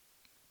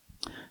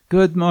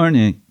Good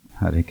morning.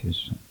 Hare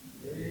Krishna.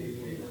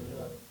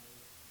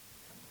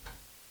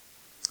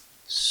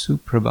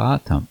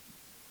 Suprabhatam.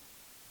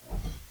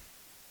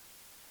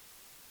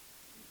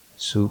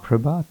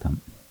 Suprabhatam.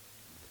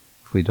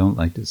 If we don't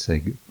like to say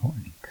good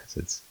morning, because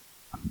it's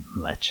a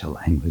Mlecha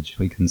language,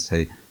 we can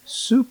say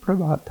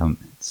Suprabhatam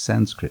in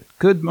Sanskrit.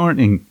 Good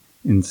morning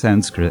in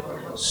Sanskrit.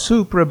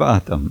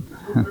 Suprabhatam.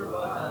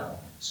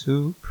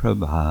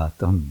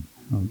 Suprabhatam.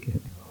 Okay.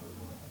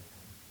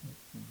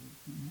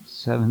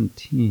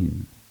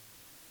 17.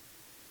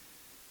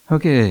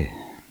 Okay.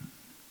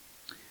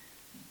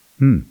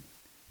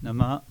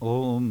 Nama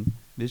Om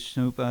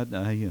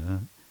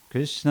Vishnupadaya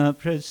Krishna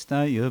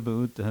Prestaya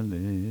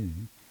Bhutale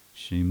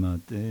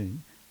Srimate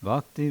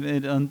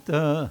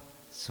Bhaktivedanta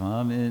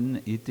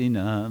Swamin Iti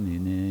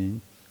Namine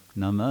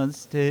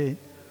Namaste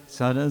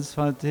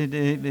Saraswati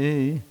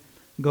Devi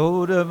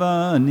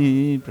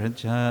Gauravani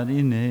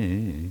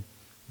Pracharine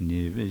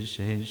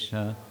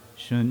Nirvishesha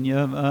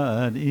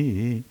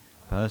Shunyavadi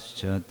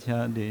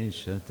Paschatya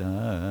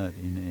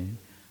Deshatarine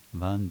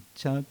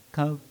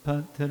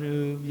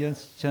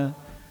Vanchakalpatarubhyascha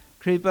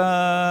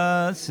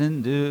Kripa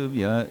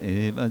Sindhubhya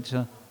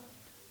Evacha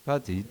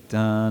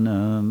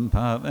Patitanam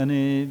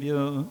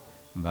Pavanebhyo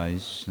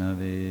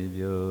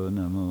Vaishnavebhyo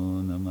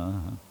Namo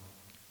Namaha.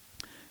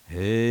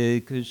 He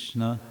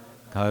Krishna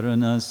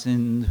Karuna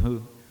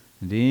Sindhu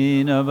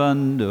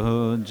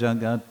Dinabandhu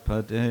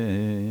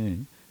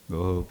Jagatpate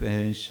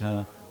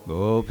Gopesha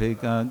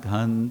Gopika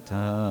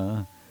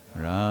Kanta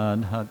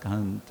Radha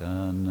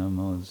Kanta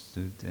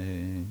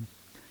Namostute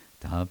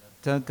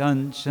Tapta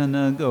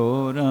Kanchana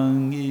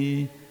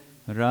Gaurangi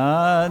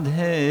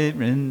Radhe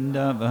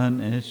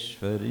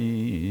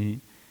Vrindavaneshwari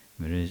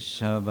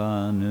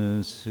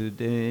Vrishabhanu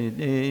Sude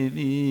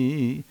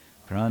Devi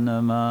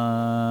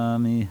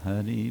Pranamami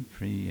Hari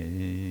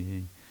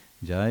Priye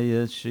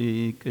Jaya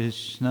Shri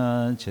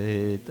Krishna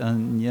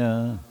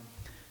Chaitanya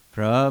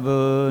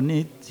Prabhu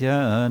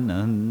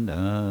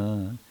Nityananda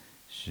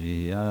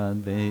Shri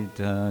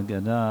Advaita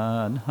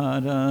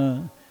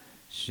Gadadhara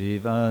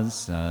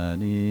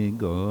Shivasari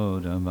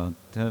Gaura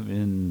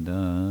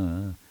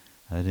Bhaktavinda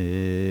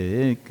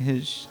Hare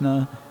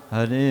Krishna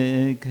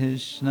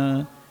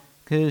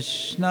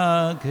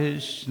Krishna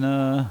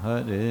Krishna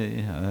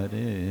Hare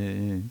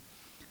Hare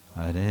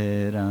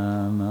Hare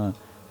Rama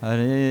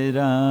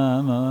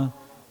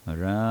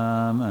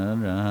Rama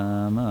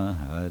Rama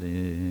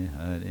Hare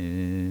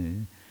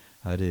Hare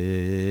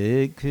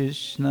Hare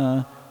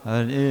Krishna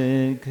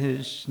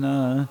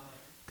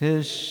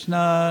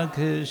Krishna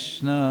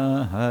Krishna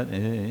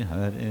Hare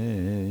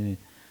Hare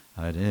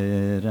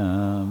Hare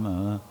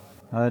Rama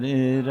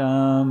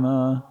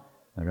Rama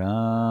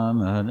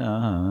Rama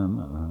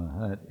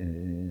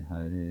Hare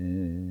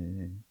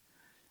Hare.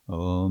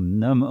 Om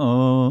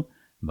Namo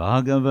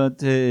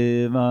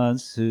Bhagavate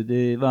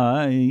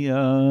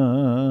Vasudevaya.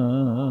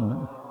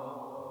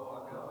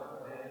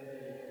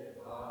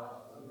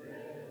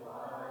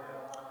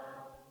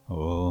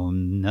 Om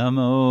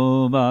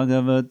Namo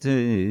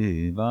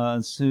Bhagavate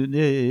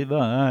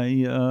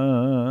Vasudevaya.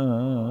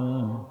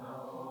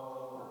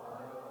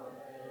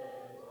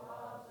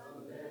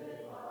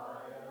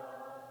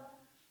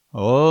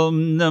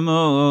 Om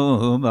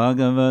Namo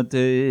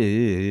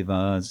Bhagavate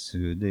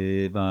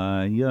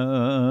Vasudevaya.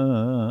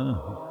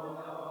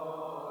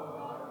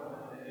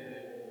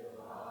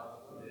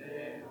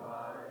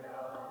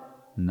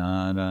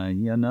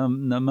 Narayanam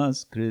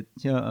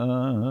Namaskritya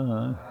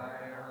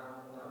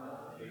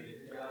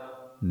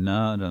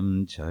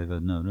Naram Chaiva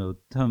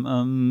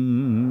Narottamam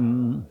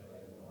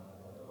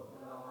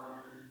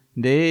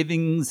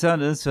Deving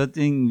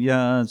Saraswating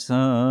Vyasam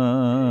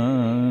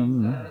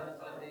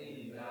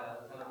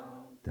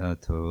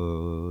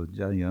Tato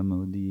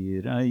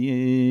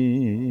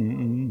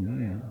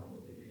Jayamudiraye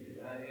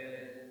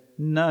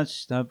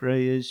Nashta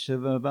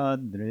Prayeshava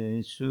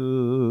Bhadreshu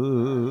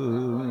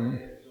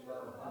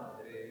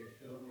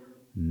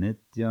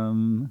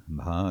Nityam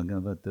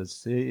Bhagavata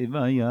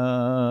Sevaya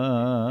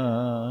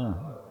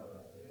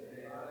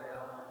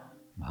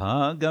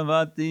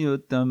Bhagavati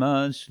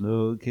Uttama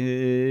Shloke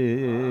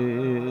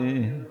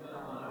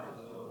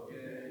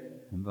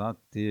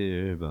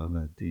Bhaktir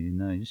Bhavati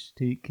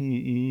Naistiki.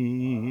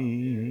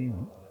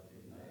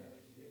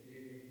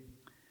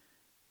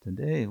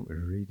 Today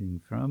we're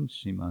reading from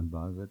Srimad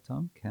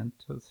Bhagavatam,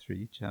 Canto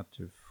 3,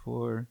 Chapter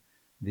 4,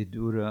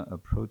 Vidura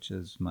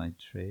approaches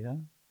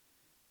Maitreya,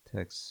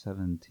 Text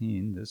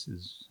 17. This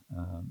is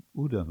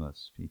Uddhava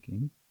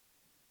speaking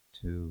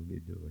to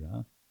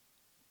Vidura,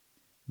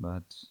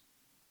 but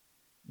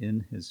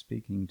in his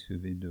speaking to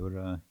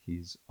Vidura,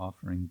 he's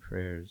offering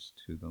prayers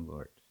to the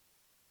Lord.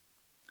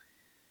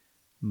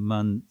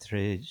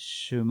 Mantre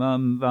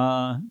shumam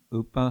va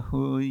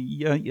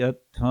upahuya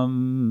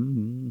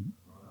yatvam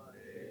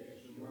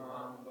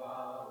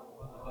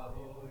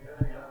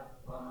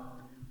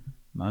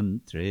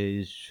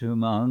Mantre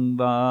shumam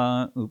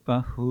va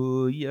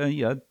upahuya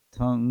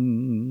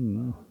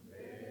yatvam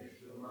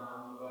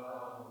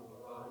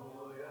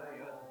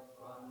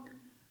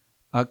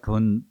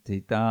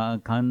Akuntita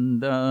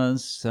kanda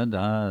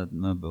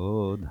sadatma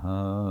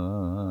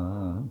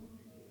bodha.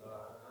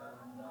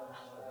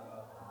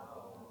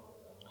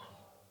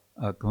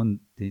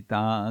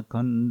 Akuntita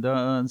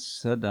kanda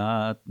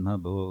sadatma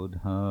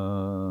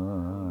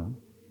bodha.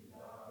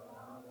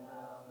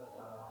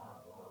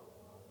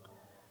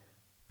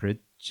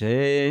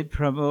 Priche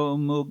prabho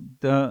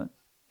mugda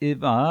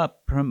iva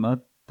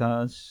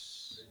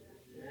pramattas.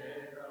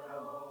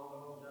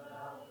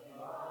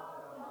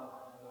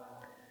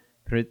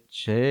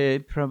 Priche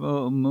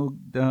prabho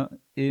mugda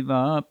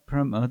iva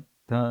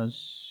pramattas.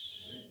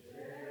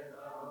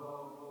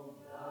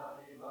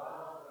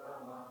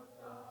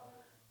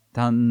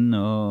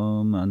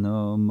 Tanno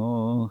mano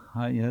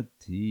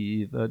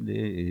mohayati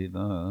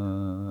vadeva.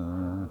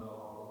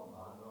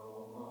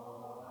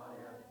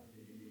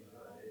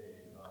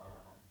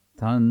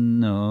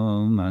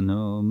 Tanno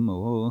mano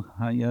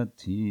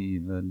mohayati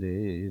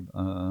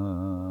vadeva.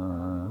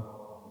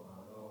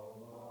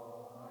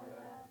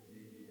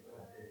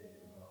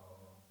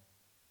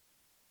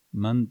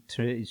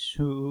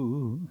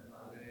 Mantreshu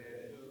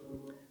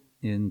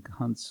in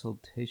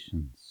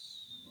consultations.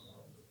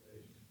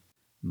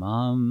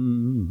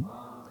 Mam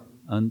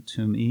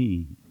unto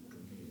me.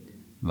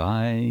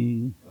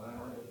 Vai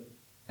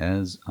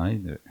as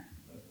either.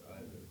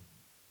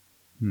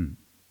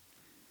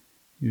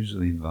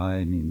 Usually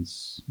vai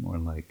means more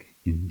like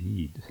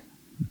indeed.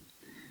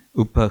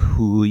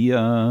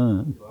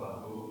 Upahuya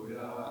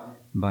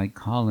by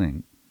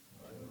calling.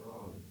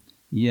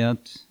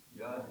 Yet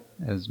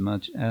as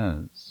much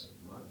as.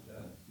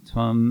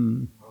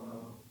 Tvam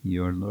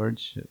your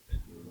lordship.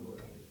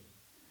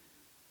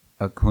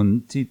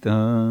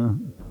 Akuntita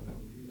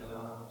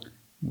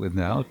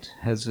without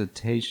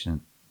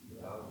hesitation.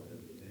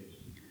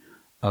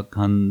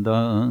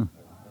 Akanda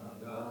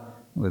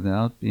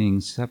without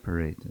being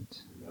separated.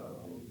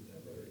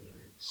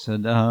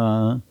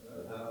 Sada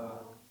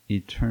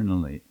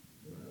eternally.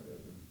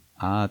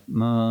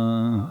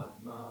 Atma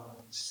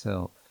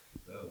self.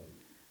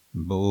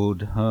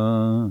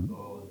 Bodha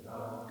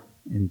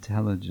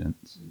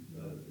intelligence.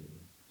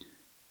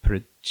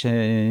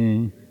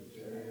 Priche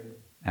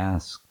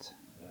asked.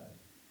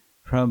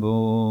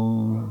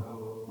 Prabhu,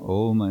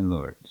 O my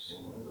Lord.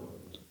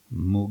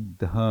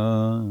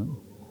 Mugdha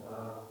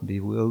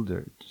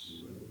bewildered.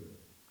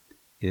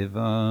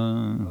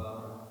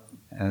 Iva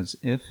as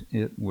if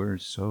it were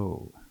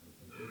so.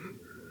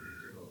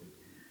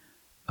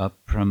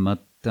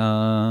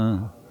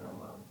 Apramatta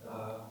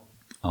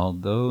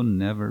although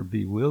never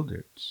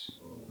bewildered.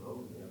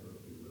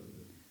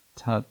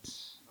 Tat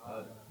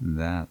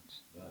that.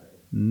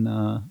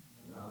 Na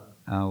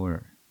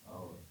our.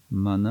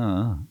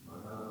 Mana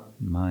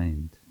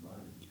mind.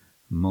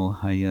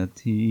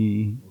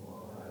 Mohayati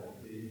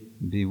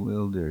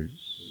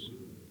bewilders.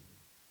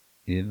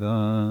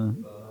 Iva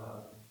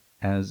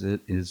as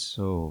it is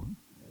so.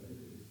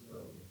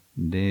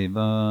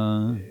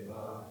 Deva,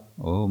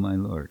 O my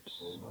Lord.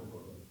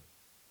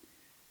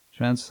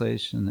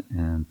 Translation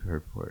and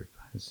purport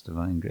by His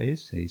Divine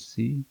Grace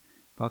A.C.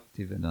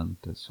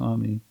 Bhaktivedanta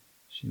Swami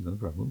Srila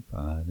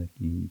Prabhupada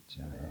Ki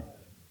Jai.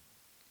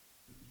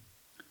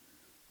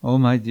 O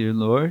my dear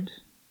Lord,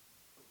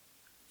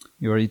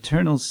 your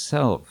eternal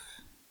self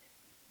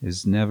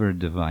is never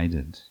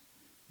divided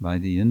by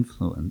the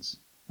influence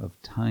of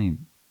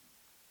time,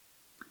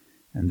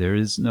 and there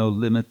is no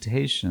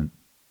limitation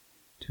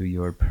to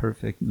your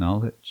perfect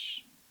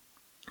knowledge.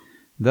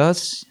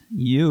 Thus,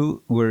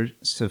 you were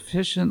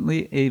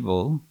sufficiently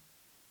able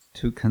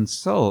to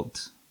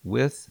consult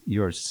with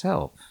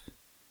yourself,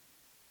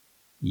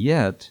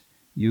 yet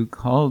you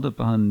called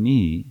upon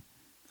me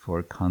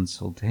for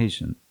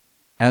consultation,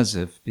 as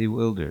if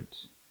bewildered,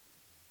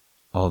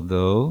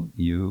 although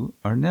you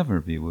are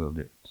never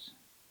bewildered,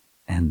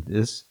 and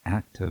this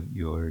act of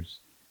yours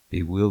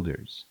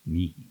bewilders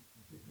me.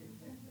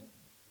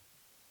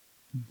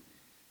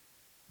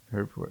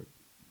 Purport.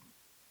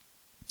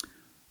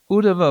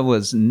 Uddhava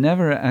was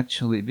never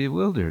actually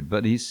bewildered,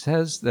 but he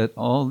says that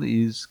all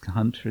these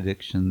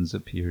contradictions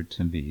appear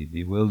to be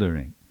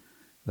bewildering.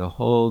 The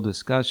whole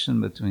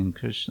discussion between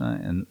Krishna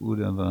and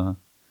Uddhava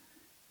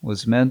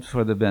was meant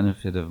for the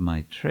benefit of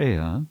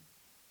Maitreya,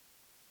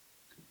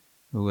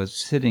 who was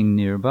sitting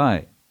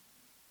nearby.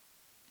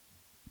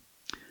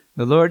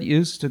 The Lord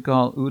used to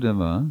call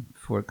Uddhava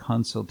for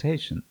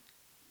consultation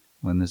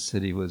when the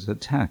city was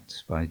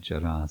attacked by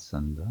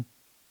Jarasandha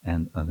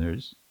and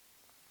others,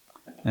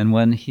 and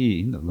when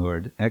he, the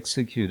Lord,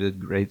 executed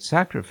great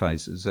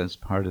sacrifices as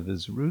part of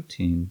his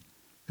routine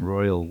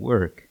royal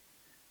work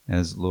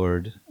as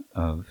Lord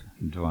of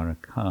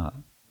Dwaraka.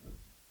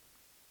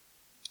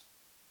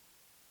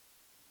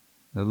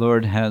 The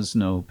Lord has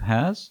no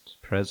past,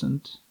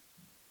 present,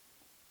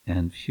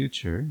 and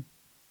future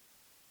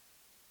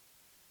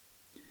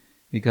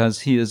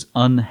because he is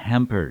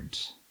unhampered.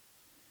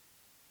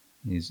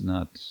 He's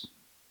not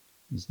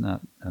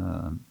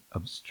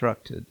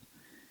obstructed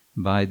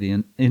by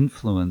the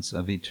influence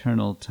of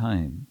eternal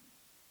time,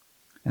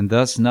 and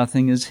thus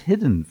nothing is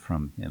hidden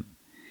from him.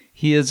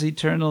 He is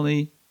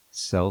eternally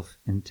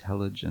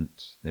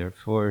self-intelligent.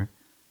 Therefore,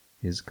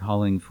 his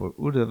calling for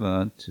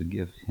Uddhava to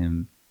give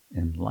him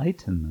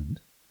enlightenment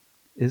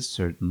is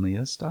certainly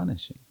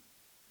astonishing.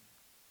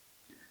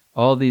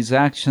 All these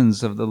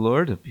actions of the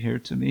Lord appear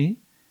to me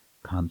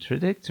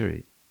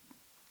contradictory,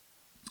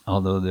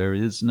 although there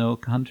is no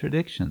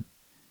contradiction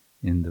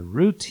in the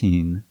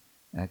routine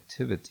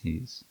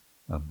activities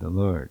of the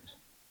Lord.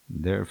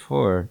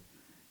 Therefore,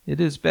 it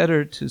is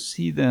better to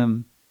see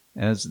them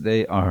as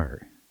they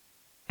are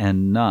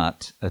and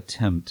not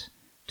attempt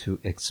to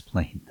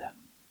explain them.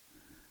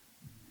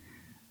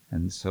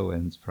 And so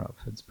ends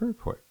Prabhupada's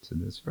purport to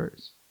this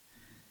verse.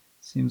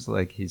 Seems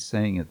like he's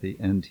saying at the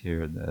end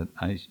here that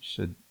I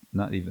should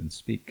not even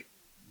speak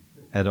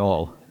at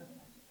all.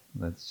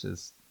 Let's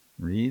just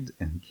read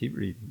and keep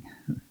reading.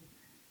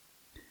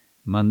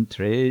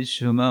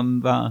 Mantreshu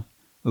mamba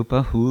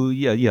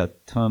upahuya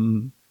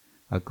yatvam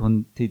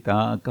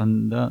akuntita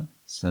kanda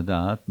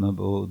sadatma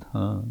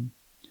bodha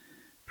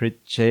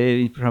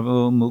priche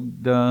prabho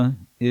mugda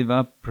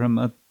iva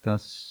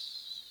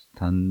pramattas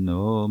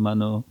tanno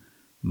mano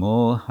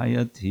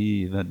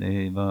mohayati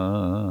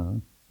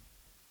vadeva.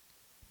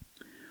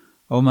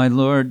 O my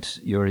Lord,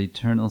 your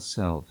eternal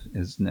self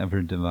is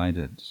never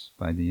divided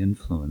by the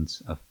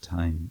influence of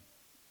time,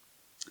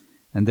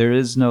 and there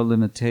is no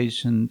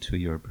limitation to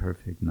your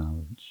perfect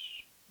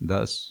knowledge.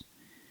 Thus,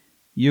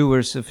 you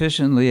were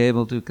sufficiently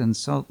able to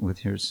consult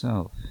with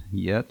yourself,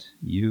 yet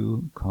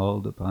you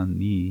called upon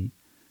me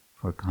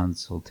for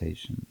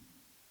consultation,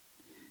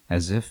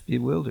 as if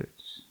bewildered,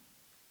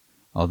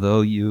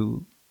 although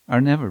you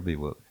are never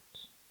bewildered,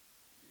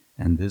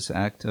 and this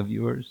act of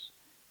yours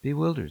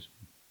bewilders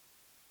me.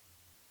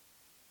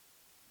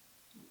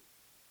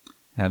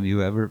 Have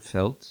you ever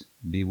felt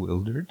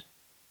bewildered?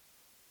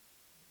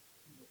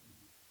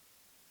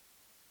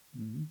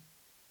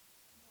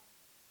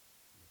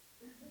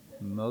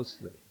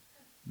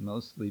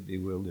 Mostly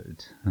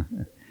bewildered.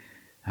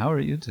 How are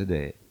you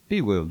today?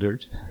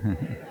 Bewildered.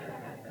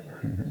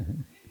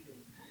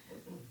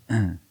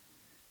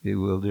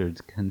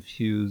 Bewildered,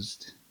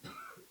 confused.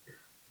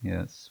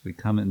 Yes, we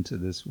come into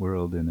this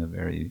world in a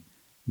very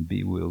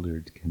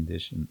bewildered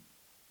condition.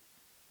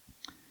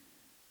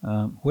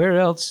 Where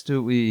else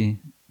do we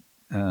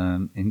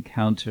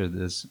encounter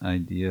this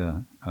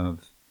idea of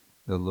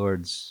the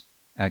Lord's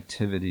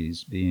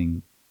activities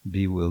being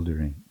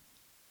bewildering?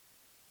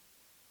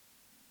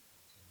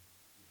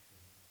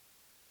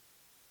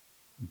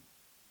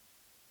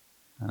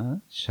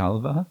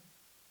 Shalva?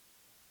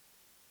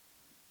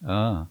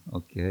 Ah,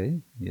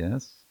 okay,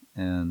 yes.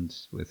 And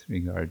with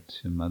regard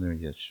to Mother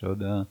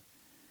Yashoda.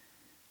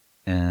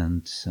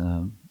 And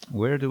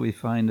where do we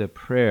find a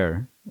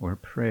prayer or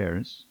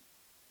prayers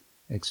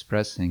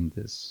expressing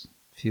this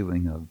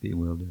feeling of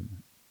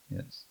bewilderment?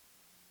 Yes.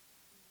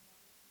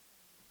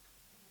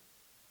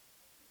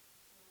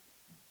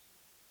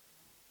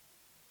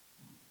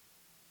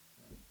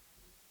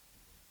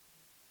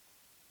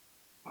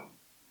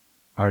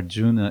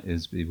 Arjuna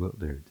is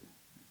bewildered.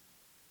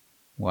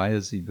 Why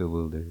is he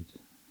bewildered?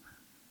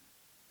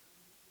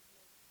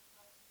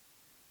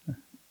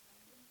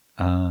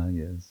 Ah,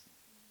 yes.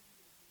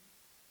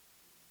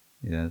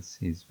 Yes,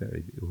 he's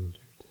very bewildered.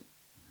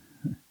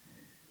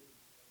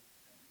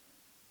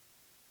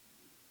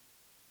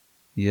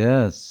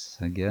 Yes,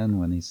 again,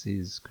 when he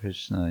sees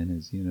Krishna in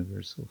his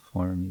universal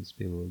form, he's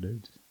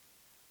bewildered.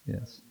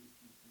 Yes.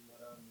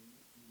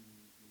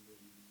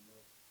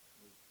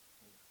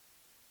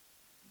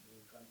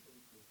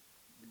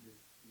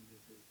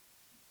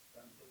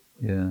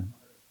 Yeah.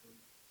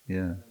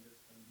 Yeah.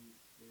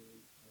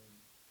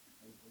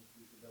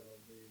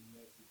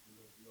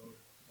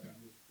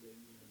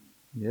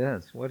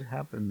 Yes, what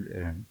happened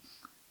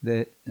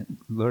there?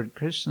 Lord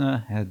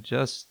Krishna had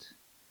just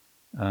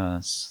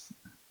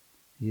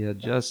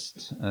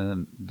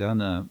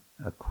done a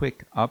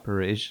quick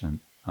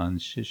operation on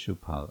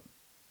Shishupala,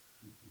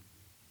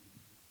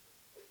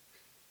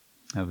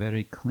 a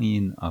very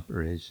clean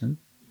operation,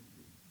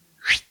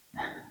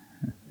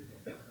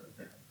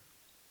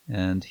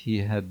 and he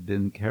had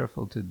been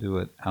careful to do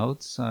it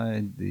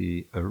outside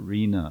the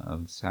arena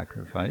of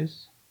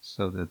sacrifice,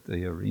 so that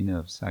the arena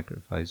of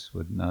sacrifice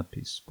would not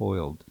be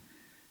spoiled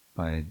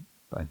by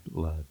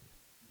blood.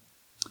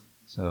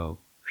 So,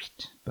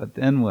 but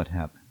then what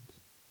happened?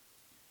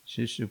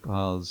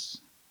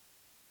 Shishupal's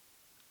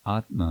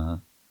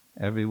Atma,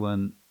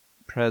 everyone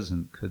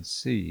present could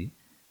see,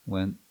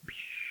 went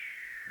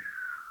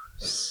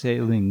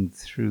sailing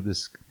through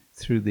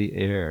the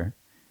air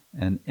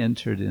and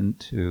entered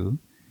into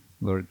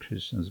Lord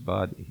Krishna's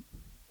body.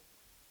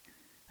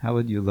 How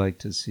would you like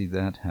to see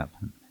that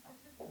happen?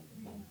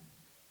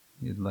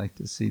 You'd like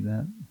to see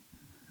that?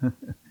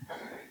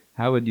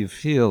 How would you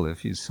feel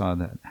if you saw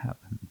that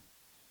happen?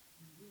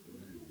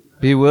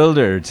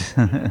 Bewildered.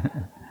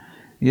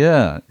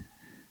 Yeah,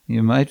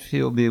 you might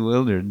feel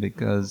bewildered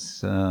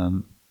because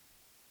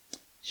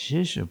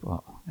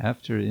Shishupal,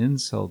 after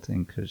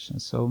insulting Krishna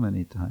so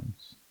many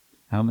times,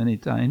 how many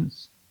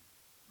times?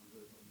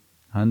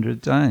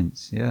 100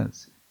 times,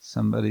 yes.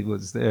 Somebody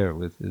was there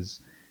with his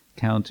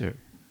counter.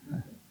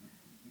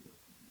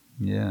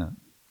 Yeah.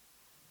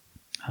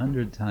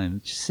 100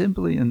 times,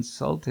 simply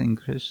insulting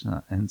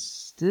Krishna. And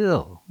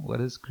still, what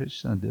does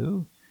Krishna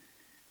do?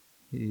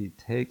 He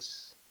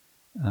takes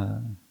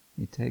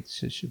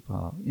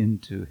Shishupal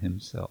into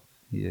himself.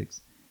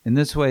 In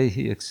this way,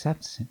 he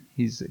accepts him.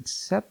 He's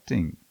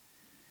accepting,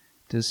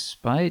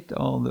 despite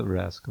all the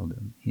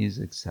rascaldom, he's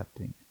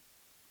accepting.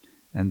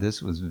 And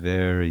this was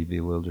very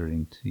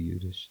bewildering to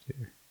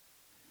Yudhishthira.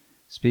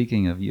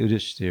 Speaking of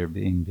Yudhishthira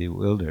being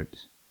bewildered,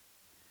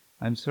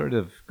 I'm sort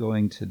of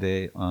going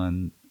today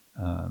on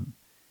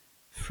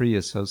free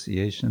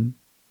association.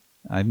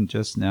 I'm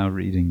just now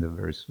reading the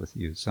verse with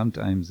you.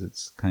 Sometimes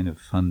it's kind of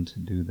fun to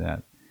do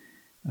that,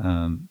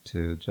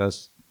 to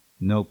just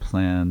no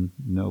plan,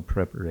 no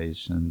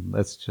preparation.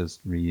 Let's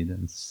just read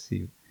and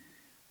see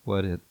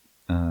what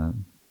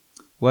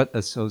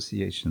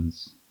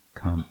associations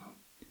come.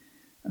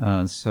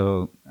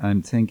 So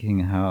I'm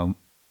thinking how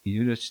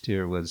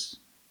Yudhishthira was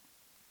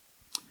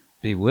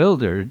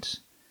bewildered.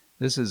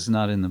 This is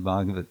not in the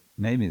Bhagavad,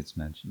 maybe it's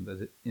mentioned,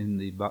 but in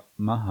the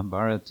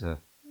Mahabharata,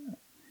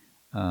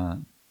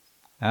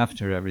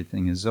 after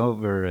everything is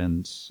over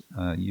and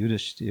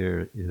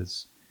Yudhishthira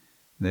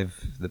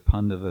the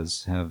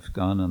Pandavas have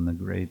gone on the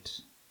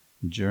great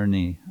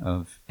journey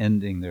of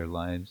ending their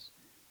lives,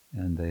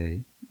 and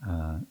they,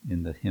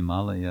 in the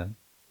Himalaya,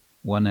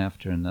 one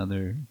after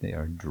another, they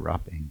are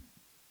dropping.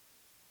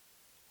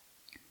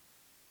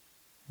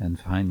 And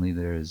finally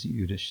there is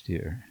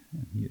Yudhishthira.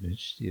 And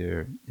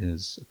Yudhishthira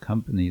is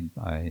accompanied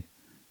by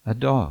a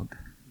dog.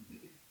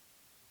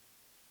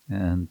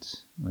 And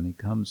when he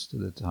comes to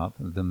the top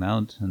of the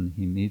mountain,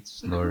 he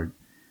meets Lord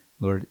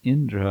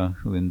Indra,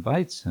 who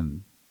invites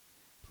him,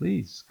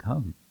 please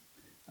come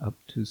up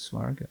to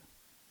Svarga.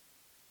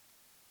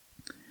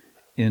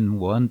 In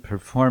one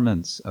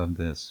performance of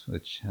this,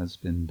 which has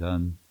been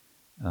done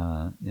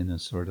in a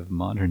sort of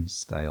modern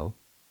style,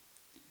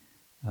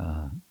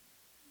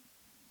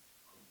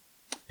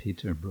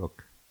 Peter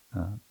Brook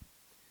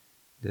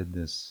did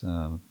this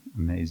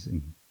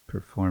amazing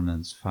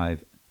performance,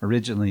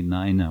 originally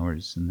 9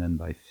 hours, and then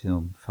by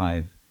film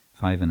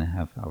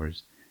 5.5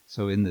 hours.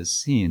 So in this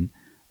scene,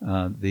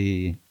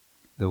 the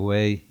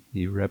way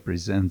he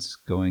represents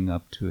going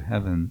up to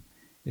heaven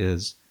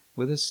is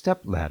with a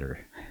step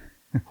ladder.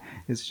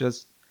 It's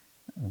just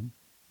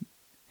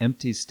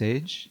empty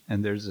stage,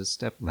 and there's a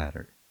step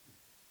ladder.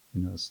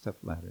 A step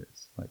ladder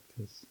is like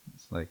this.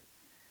 It's like,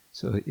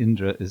 so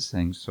Indra is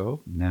saying,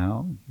 so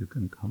now you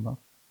can come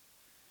up.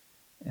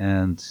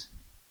 And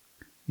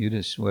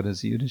what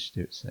does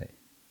Yudhishthira say?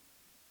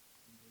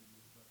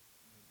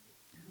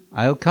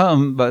 I'll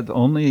come, but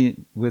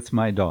only with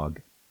my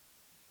dog.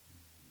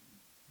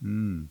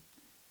 And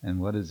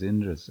what does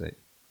Indra say?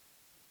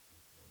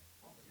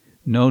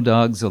 No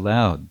dogs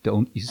allowed.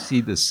 Don't you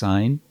see the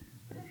sign?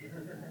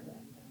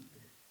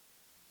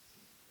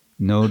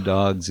 No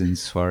dogs in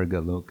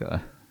Svarga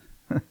Loka.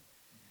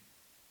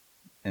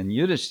 And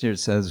Yudhishthira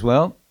says,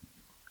 well,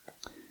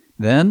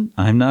 then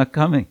I'm not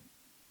coming.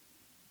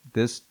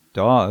 This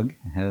dog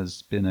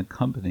has been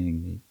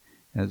accompanying me,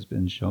 has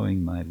been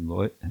showing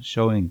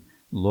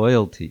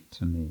loyalty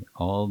to me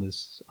all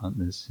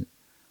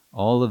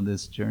of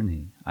this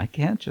journey. I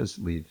can't just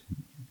leave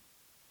him here.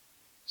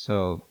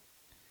 So,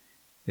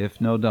 if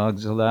no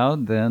dogs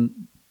allowed,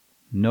 then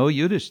no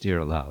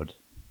Yudhishthira allowed.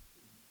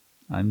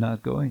 I'm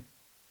not going.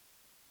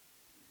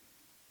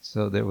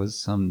 So there was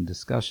some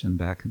discussion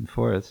back and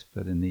forth,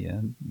 but in the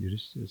end,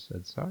 Yudhishthira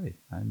said, sorry,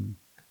 I'm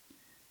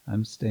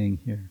staying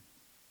here.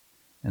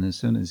 And as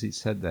soon as he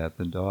said that,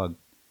 the dog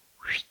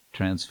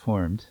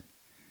transformed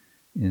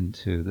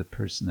into the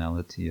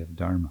personality of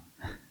Dharma.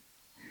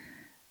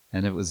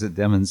 And it was a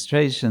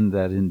demonstration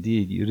that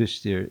indeed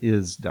Yudhishthira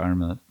is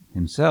Dharma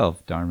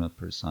himself, Dharma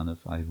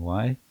personified.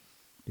 Why?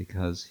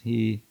 Because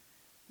he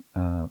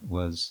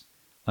was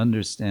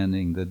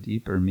understanding the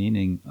deeper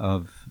meaning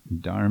of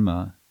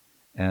Dharma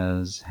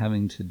as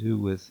having to do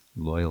with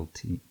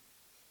loyalty.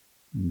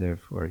 And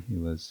therefore he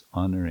was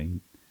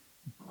honoring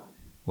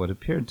what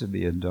appeared to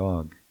be a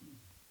dog.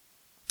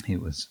 He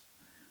was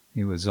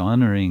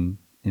honoring,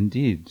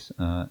 indeed,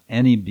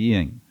 any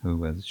being who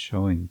was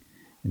showing,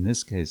 in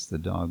this case the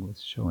dog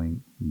was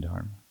showing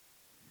Dharma.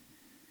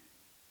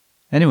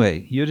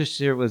 Anyway,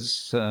 Yudhishthira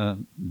was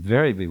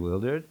very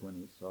bewildered when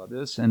he saw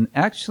this, and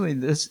actually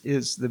this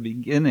is the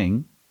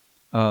beginning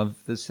of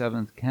the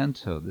 7th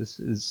canto. This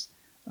is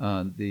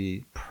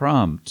the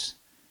prompt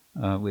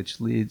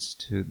which leads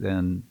to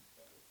then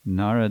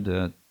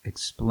Narada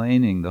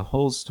explaining the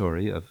whole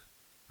story of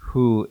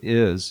who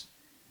is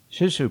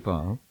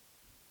Shishupal,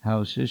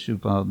 how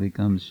Shishupal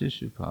becomes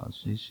Shishupal,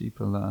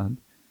 Shishupalad,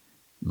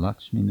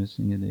 Lakshmi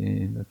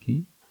Nrsingadeva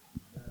ki.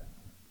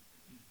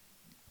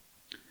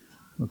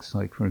 Looks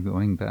like we're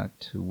going back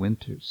to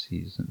winter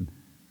season.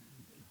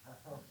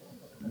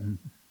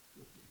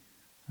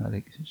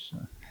 Hare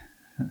Krishna.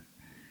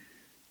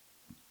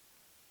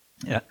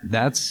 Yeah,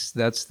 that's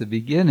the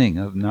beginning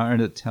of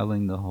Narada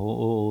telling the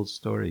whole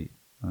story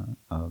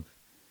of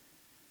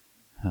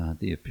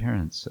the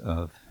appearance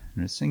of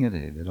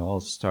Nrsingadeva. It all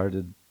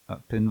started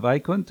up in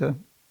Vaikuntha.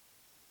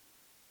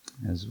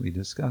 as we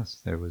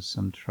discussed, there was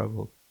some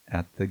trouble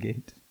at the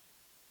gate.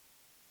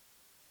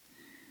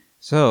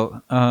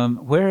 So,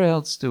 where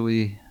else do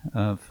we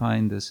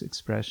find this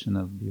expression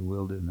of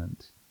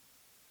bewilderment?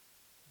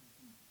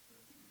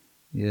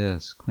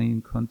 Yes,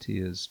 Queen Kunti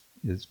is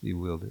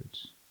bewildered.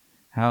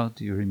 How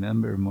do you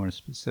remember more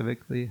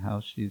specifically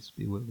how she's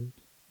bewildered?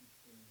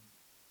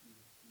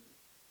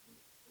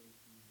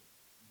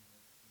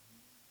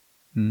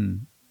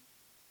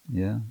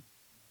 Yeah,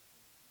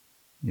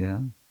 yeah.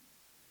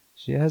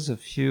 She has a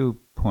few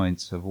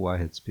points of why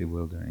it's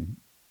bewildering.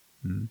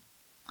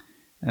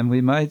 And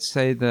we might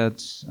say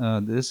that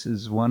this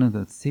is one of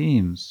the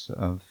themes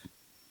of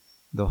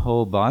the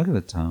whole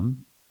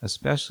Bhagavatam,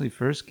 especially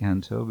first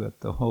canto,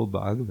 but the whole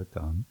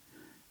Bhagavatam,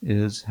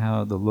 is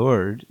how the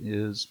Lord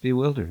is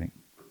bewildering.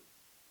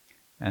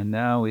 And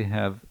now we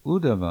have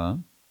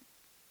Uddhava,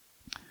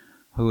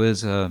 who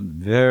is a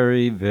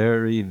very,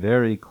 very,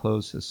 very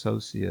close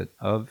associate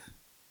of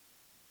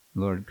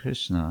Lord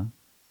Krishna.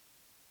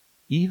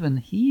 Even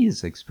he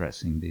is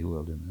expressing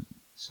bewilderment.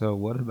 So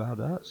what about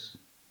us?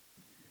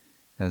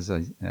 As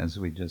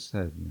we just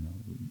said, we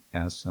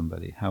ask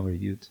somebody, "How are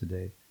you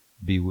today?"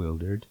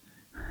 Bewildered.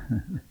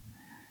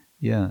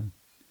 Yeah.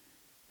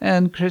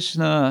 And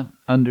Krishna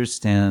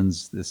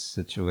understands this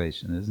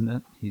situation, isn't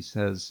it? He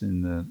says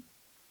in the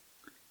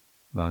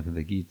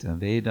Bhagavad Gita,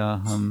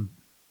 Vedaham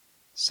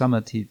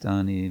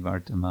samatitani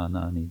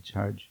vartamanani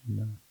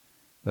charjuna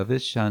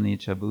bhavishyani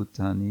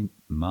chabutani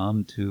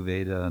mam tu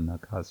veda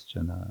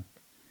nakaschana.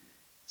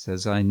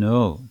 Says,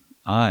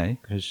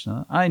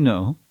 Krishna, I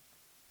know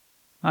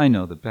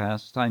the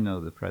past, I know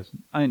the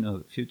present, I know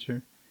the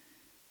future,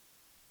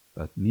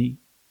 but me,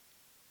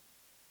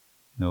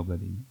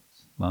 nobody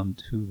knows. Mam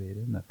tu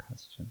veda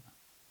nakaschana.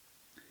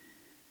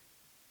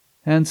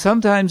 And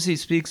sometimes he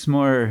speaks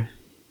more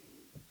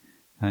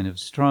kind of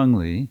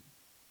strongly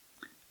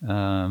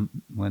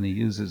when he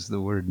uses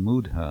the word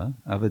mudha,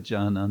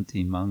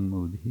 avajananti mang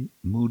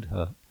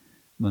mudha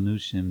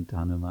manushim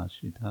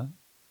tanumashita,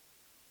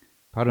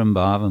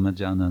 parambhavam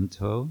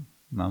ajananto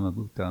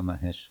mamabhuta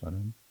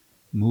maheshwaram,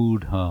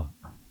 mudha.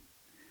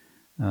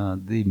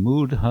 The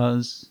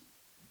mudhas,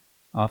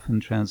 often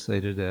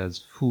translated as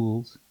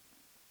fools,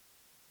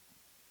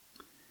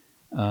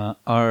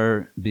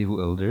 are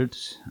bewildered.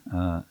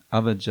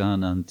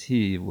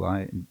 Avajananti,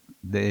 why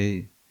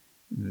they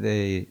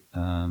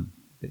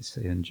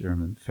say in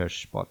German,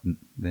 verspotten.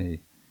 They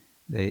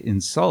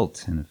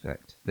insult, in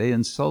effect. They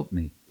insult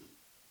me.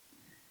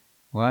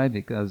 Why?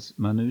 Because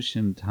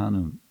manushim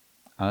tanum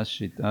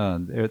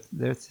ashrita.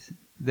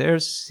 They're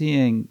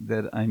seeing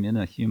that I'm in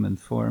a human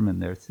form,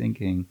 and they're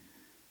thinking,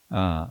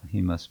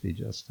 he must be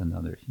just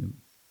another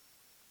human.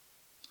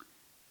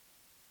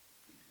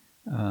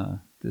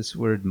 This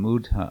word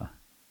mudha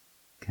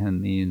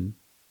can mean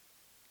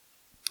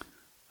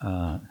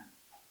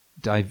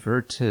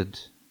diverted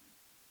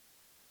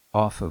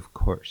off of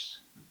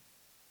course.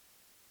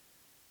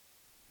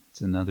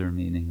 It's another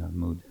meaning of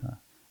mudha.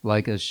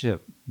 Like a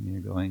ship,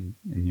 you're going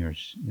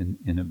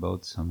in a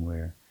boat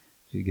somewhere.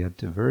 If you get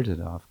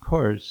diverted off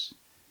course,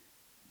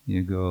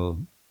 you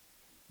go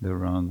the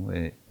wrong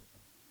way.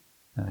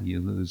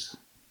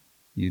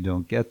 You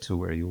don't get to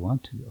where you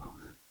want to go.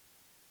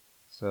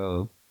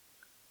 So,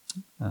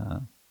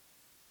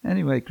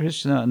 anyway,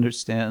 Krishna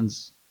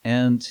understands,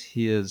 and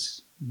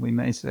we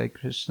may say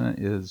Krishna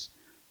is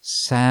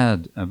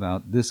sad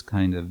about this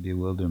kind of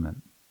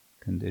bewilderment,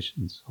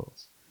 conditioned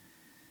souls.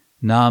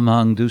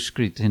 Namang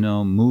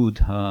duskritino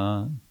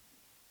mudha.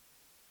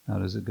 How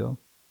does it go?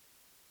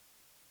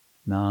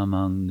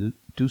 Namang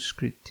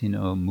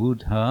duskritino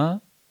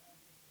mudha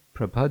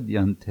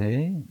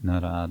prapadyante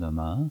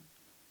naradama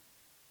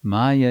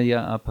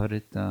mayaya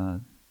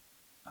aparita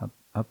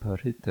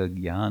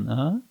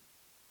jnana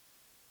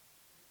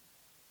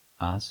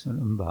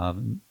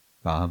asuram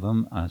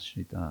bhavam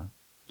ashrita.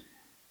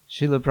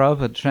 Srila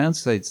Prabhupada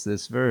translates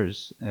this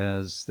verse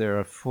as there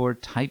are 4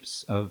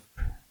 types of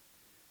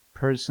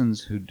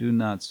persons who do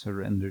not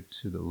surrender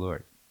to the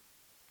Lord.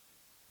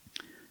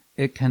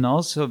 It can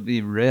also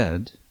be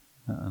read,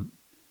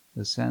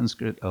 the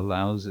Sanskrit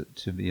allows it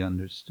to be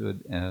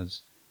understood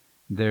as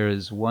there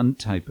is one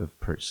type of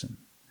person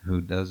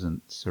who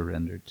doesn't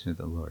surrender to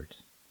the Lord.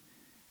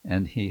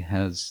 And he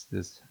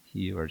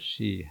or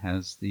she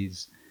has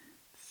these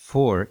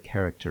 4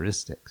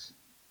 characteristics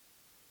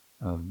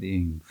of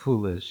being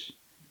foolish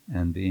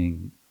and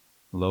being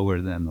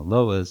lower than the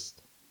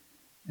lowest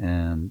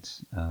and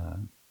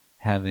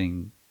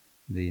having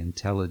the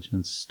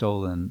intelligence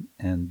stolen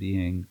and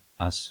being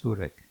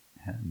asuric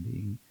and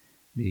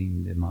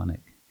being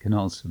demonic. Can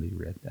also be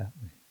read that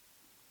way.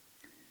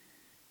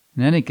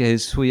 In any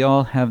case, we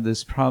all have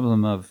this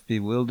problem of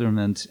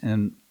bewilderment,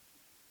 and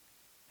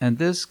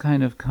this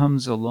kind of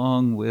comes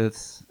along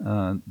with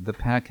the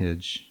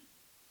package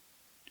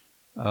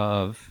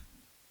of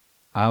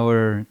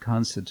our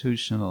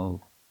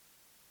constitutional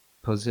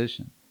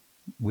position.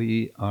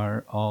 We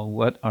are all,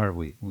 what are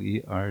we?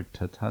 We are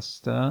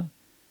Tatastha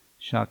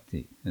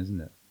Shakti, isn't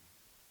it?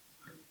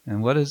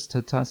 And what does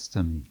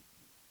Tatastha mean?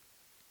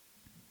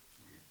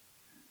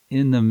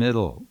 in the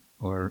middle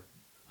or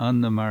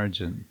on the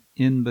margin,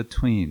 in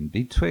between,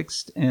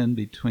 betwixt and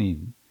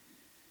between.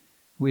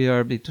 We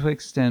are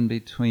betwixt and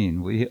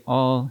between. We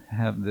all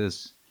have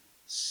this,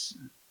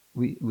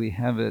 we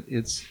have it,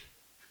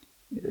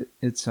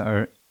 it's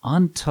our,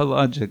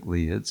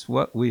 ontologically, it's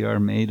what we are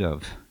made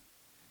of.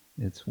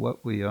 It's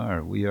what we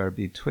are. We are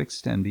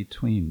betwixt and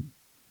between.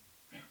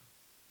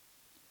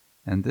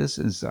 And this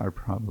is our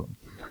problem.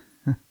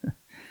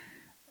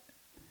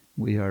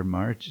 We are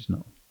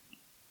marginal.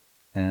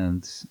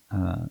 And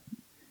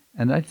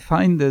I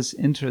find this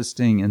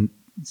interesting, and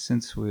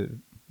since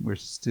we're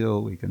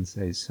still, we can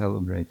say,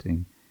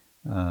 celebrating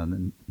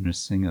the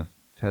Nrsimha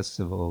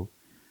festival,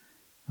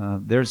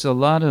 there's a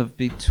lot of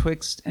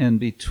betwixt and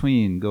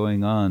between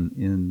going on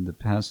in the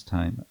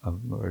pastime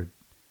of Lord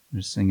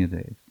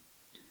Nrsimhadev.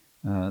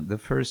 The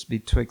first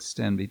betwixt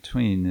and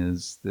between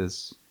is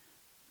this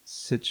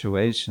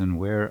situation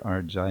where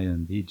are Jaya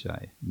and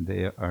Vijay.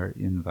 They are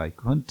in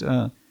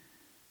Vaikuntha,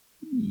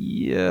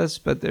 yes,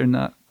 but they're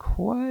not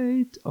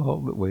quite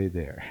all the way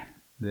there.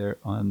 They're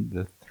on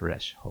the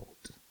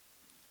threshold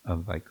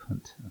of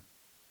Vaikuntha.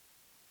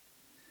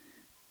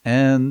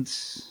 And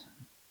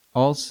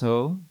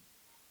also,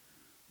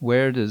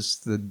 where does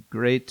the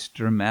great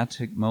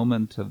dramatic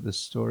moment of the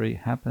story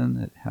happen?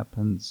 It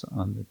happens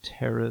on the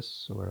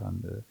terrace or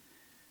on the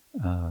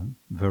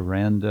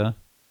veranda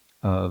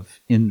of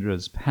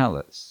Indra's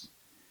palace,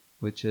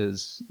 which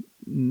is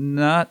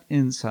not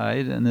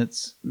inside and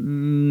it's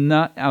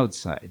not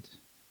outside,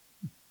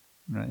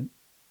 right?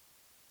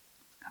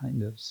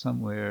 Kind of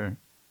somewhere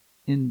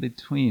in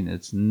between.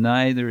 It's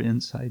neither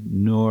inside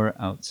nor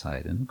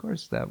outside. And of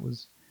course that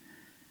was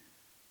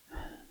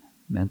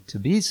meant to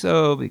be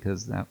so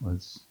because that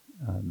was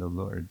the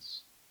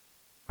Lord's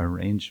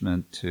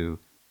arrangement to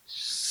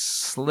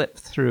slip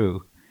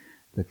through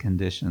the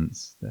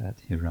conditions that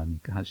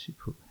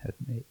Hiranyakashipu had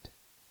made.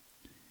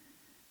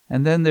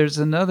 And then there's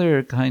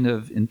another kind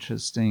of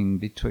interesting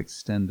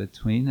betwixt and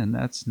between, and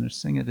that's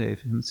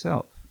Nrsimhadev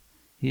himself.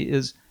 He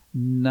is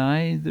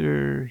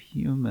neither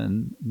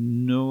human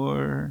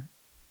nor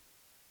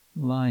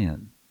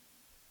lion.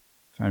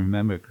 If I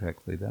remember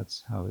correctly,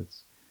 that's how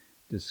it's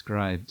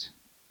described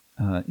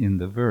in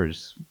the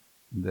verse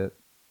that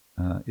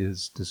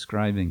is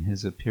describing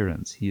his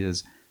appearance. He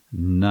is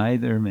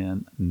neither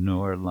man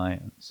nor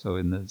lion. So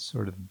in the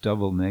sort of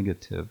double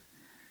negative,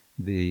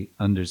 the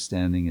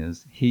understanding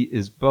is he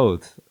is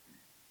both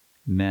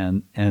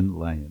man and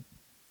lion.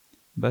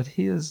 But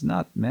he is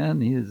not man,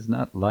 he is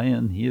not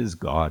lion, he is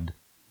God.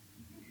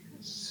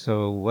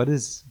 So what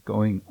is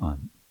going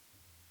on?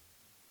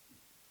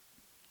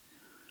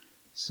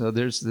 So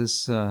there's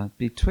this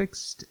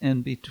betwixt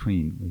and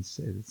between. We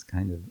say it's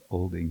kind of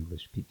old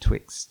English,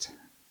 betwixt.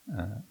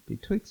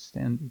 Betwixt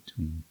and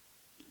between.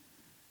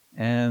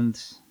 And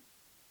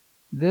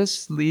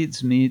this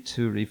leads me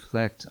to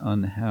reflect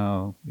on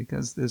how,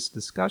 because this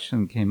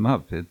discussion came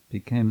up, it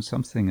became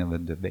something of a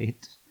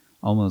debate,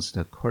 almost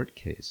a court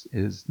case.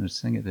 Is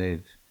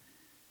Nrsimhadev,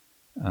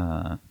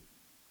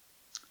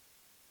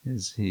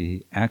 is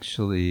he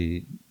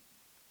actually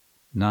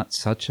not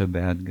such a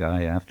bad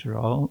guy after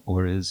all,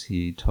 or is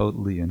he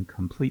totally and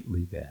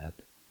completely bad?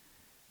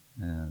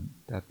 And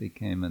that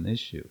became an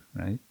issue,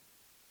 right?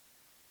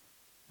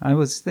 I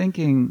was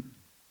thinking,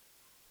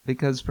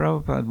 because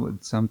Prabhupada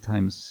would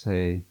sometimes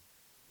say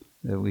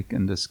that we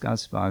can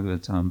discuss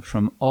Bhagavatam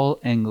from all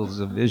angles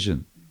of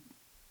vision.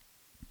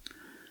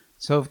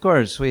 So, of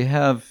course, we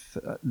have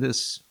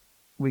this,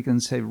 we can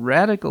say,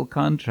 radical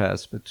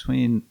contrast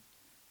between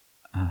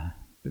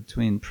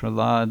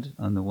Prahlad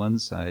on the one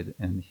side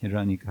and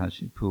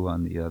Hiranyakashipu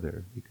on the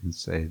other. We can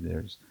say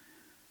there's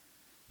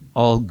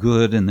all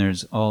good and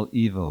there's all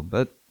evil.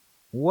 But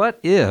what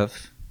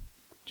if,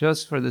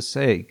 just for the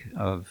sake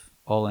of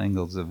all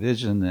angles of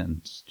vision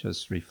and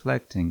just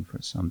reflecting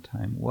for some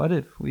time, what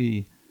if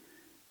we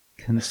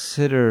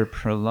consider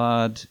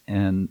Prahlad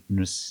and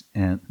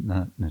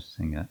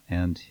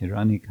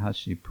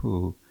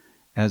Hiranyakashipu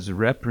as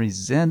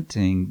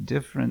representing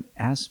different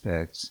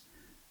aspects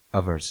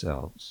of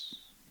ourselves?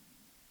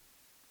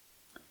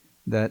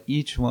 That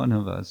each one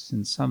of us,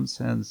 in some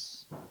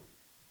sense,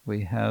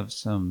 we have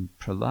some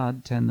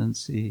Prahlad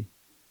tendency,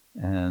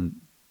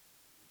 and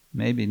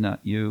maybe not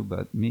you,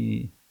 but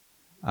me,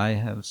 I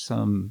have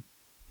some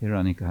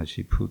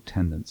Hiranyakashipu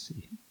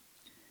tendency.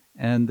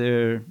 And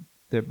they're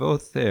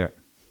both there.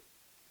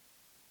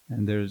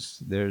 And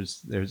there's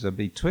a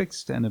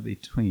betwixt and a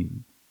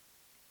between.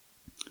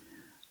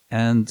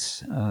 And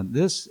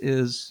this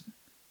is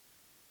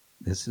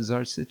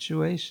our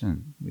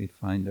situation. We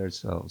find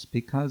ourselves,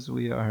 because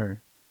we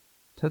are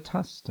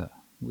tatastha,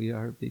 we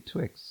are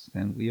betwixt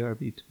and we are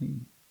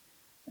between.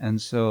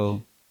 And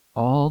so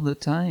all the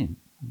time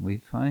we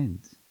find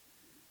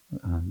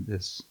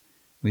this.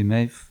 We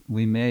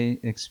may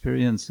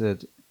experience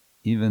it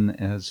even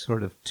as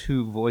sort of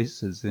two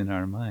voices in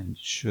our mind.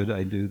 Should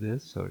I do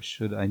this or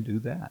should I do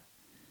that?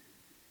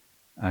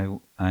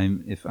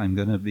 If I'm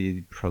going to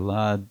be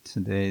Prahlad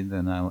today,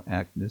 then I'll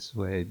act this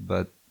way.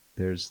 But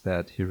there's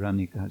that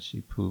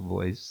Hiranyakashipu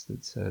voice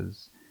that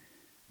says,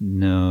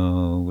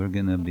 No, we're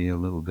going to be a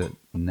little bit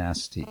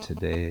nasty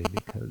today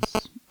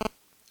because,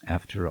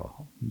 after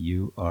all,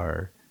 you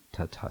are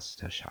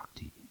Tatastha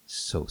Shakti.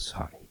 So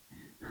sorry.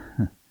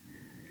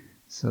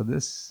 So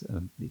this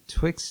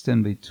betwixt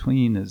and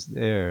between is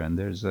there, and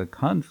there's a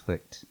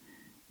conflict.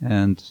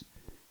 And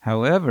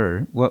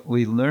however, what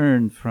we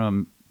learn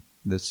from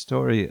the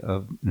story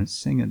of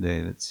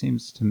Nrsingadev, it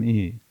seems to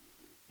me,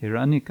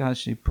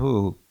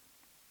 Hiranyakashipu,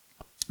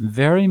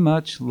 very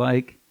much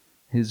like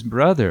his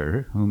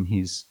brother, whom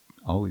he's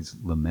always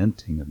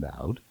lamenting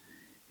about,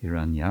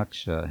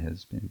 Hiranyaksha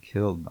has been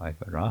killed by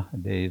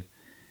Varahadev,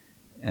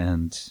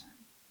 and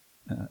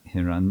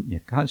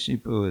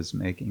Hiranyakashipu is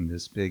making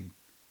this big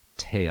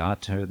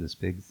theater, this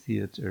big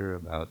theater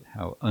about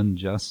how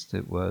unjust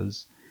it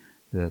was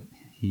that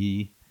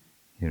he,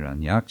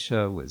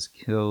 Hiranyaksha, was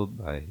killed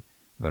by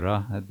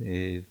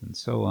Varahadev and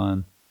so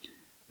on.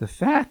 The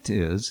fact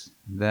is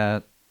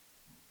that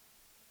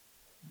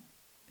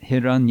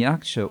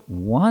Hiranyaksha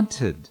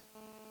wanted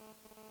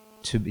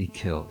to be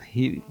killed.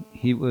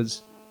 He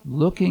was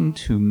looking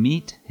to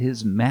meet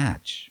his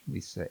match, we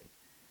say.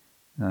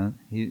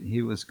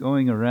 He was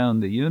going around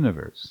the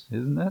universe,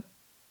 isn't it?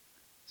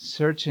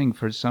 Searching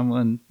for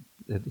someone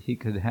that he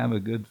could have a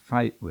good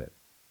fight with.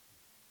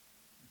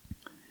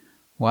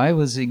 Why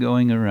was he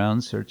going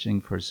around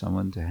searching for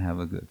someone to have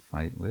a good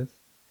fight with?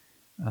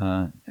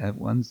 At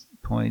one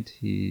point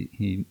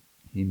he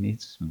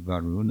meets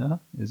Varuna,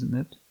 isn't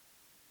it?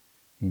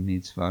 He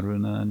meets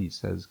Varuna and he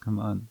says, "Come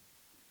on,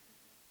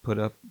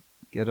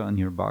 get on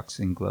your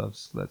boxing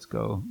gloves, let's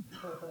go."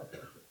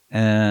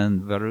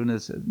 And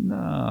Varuna said,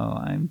 "No,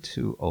 I'm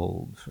too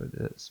old for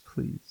this.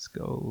 Please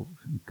go.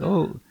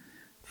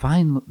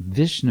 Find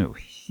Vishnu.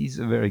 He's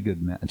a very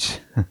good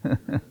match."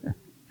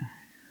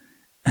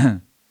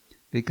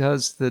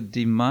 Because the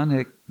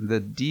demonic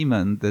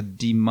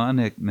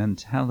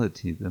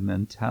mentality, the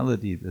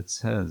mentality that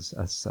says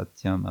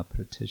asatyam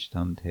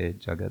apratishtam te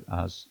jagat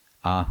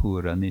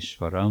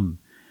ahuranishwaram,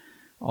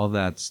 all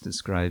that's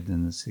described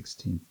in the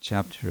 16th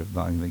chapter of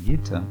Bhagavad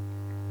Gita.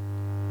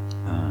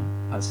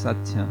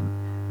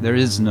 Asatyam, there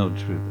is no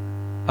truth.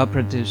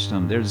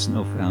 Apratishtam, there is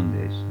no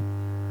foundation.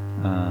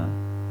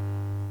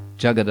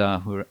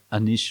 Jagadahur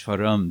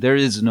Anishwaram, there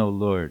is no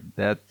Lord.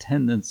 That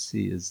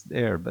tendency is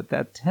there, but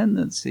that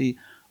tendency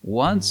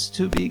wants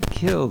to be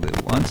killed.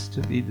 It wants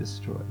to be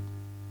destroyed.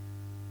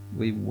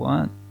 We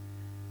want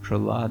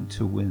Prahlad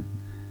to win.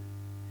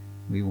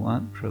 We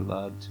want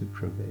Prahlad to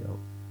prevail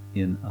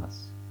in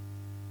us.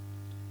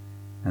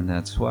 And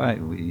that's why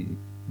we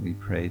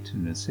pray to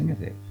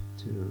Nrsingadev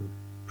to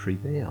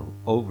prevail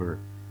over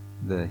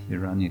the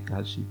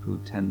Hiranyakashipu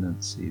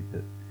tendency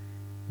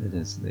that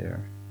is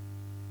there.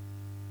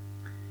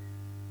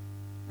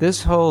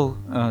 This whole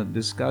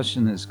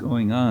discussion is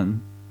going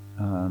on.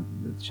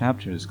 The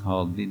chapter is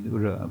called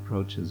Vidura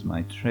Approaches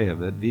Maitreya,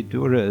 but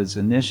Vidura is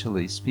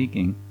initially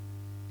speaking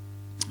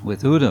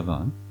with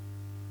Uddhava,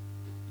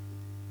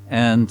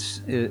 and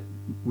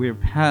we're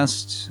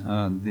past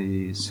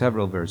the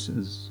several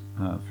verses.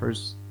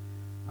 First,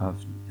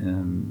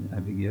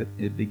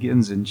 it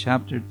begins in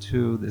chapter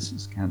 2. This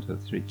is Canto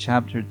 3.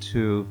 Chapter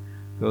 2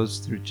 goes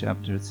through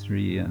chapter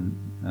 3 and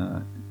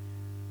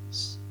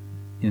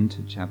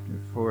into chapter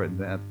 4.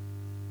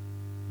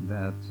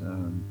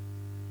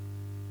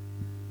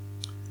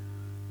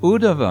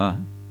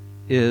 Uddhava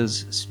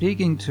is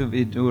speaking to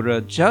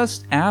Vidura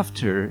just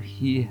after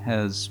he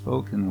has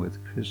spoken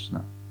with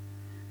Krishna.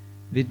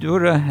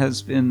 Vidura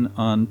has been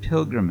on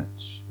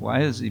pilgrimage. Why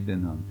has he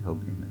been on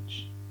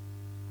pilgrimage?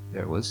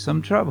 There was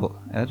some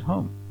trouble at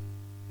home.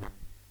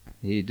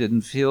 He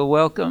didn't feel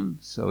welcome,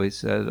 so he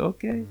said,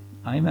 "Okay,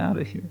 I'm out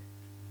of here."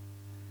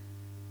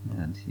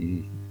 And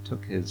he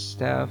took his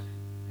staff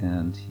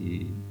and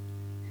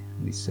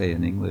we say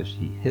in English,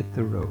 he hit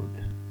the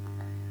road.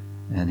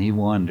 And he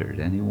wandered,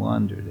 and he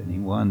wandered, and he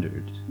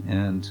wandered.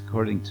 And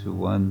according to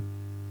one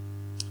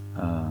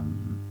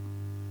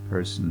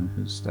person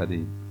who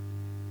studied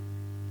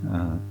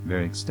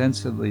very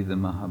extensively the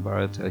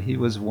Mahabharata, he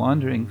was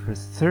wandering for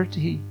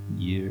 30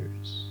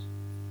 years.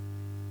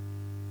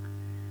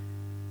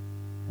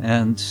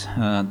 And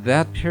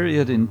that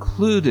period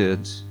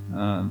included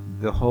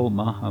the whole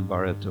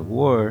Mahabharata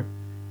war,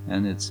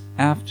 and it's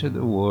after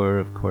the war,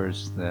 of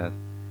course, that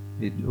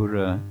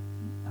Vidura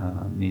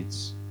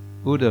meets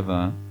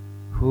Uddhava,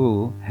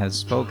 who has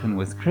spoken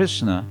with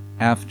Krishna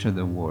after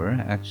the war.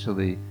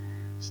 Actually,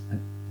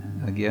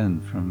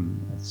 again,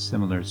 from a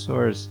similar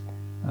source,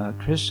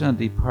 Krishna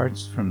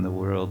departs from the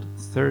world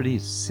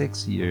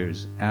 36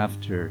 years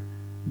after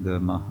the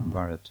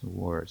Mahabharata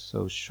war.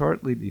 So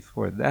shortly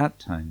before that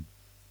time,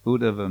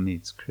 Uddhava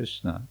meets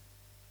Krishna.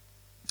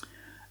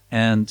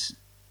 And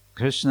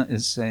Krishna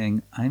is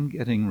saying, "I'm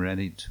getting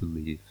ready to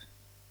leave."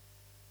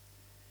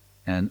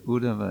 And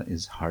Uddhava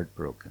is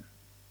heartbroken.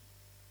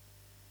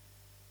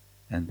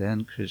 And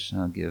then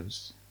Krishna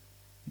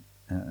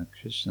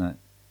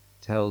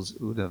tells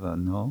Uddhava,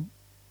 "No,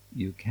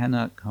 you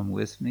cannot come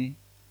with me.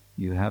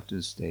 You have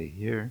to stay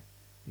here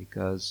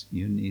because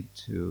you need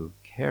to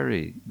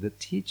carry the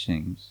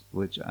teachings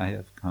which I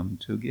have come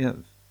to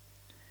give."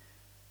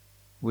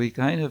 we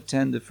kind of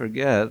tend to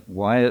forget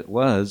why it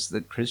was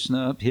that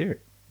Krishna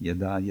appeared.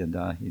 Yada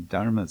yada hi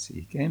dharmasi.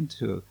 He came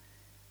to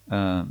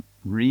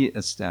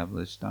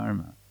re-establish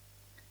Dharma.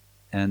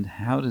 And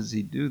how does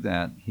he do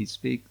that?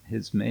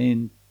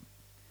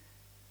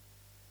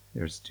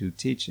 There's two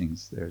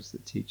teachings. There's the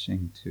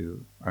teaching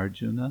to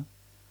Arjuna,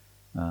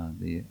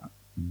 the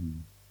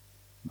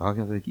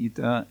Bhagavad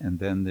Gita, and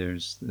then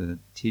there's the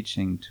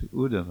teaching to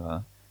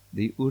Uddhava,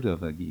 the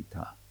Uddhava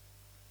Gita.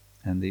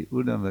 And the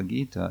Uddhava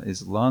Gita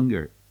is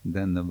longer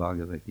than the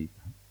Bhagavad Gita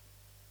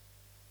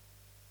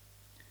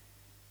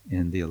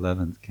in the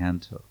 11th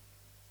canto.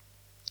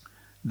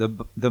 The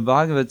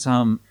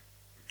Bhagavatam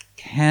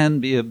can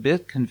be a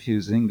bit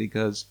confusing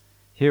because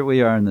here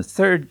we are in the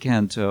 3rd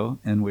canto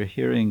and we're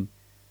hearing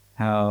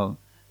how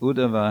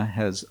Uddhava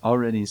has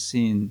already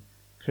seen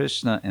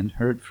Krishna and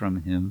heard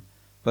from him,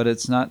 but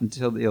it's not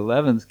until the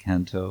 11th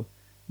canto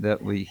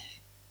that we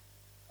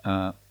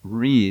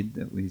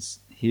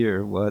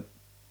hear what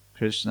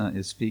Krishna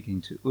is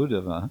speaking to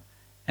Uddhava,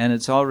 and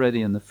it's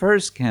already in the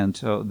 1st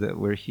canto that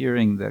we're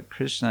hearing that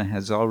Krishna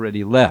has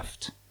already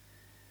left.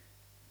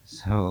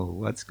 So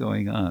what's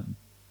going on?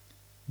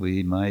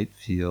 We might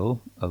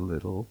feel a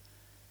little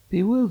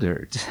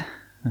bewildered.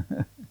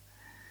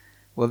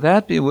 Well,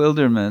 that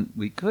bewilderment,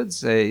 we could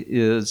say,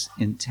 is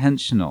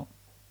intentional.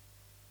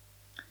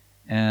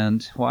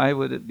 And why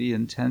would it be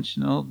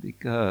intentional?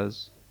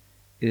 Because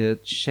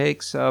it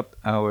shakes up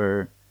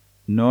our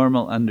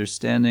normal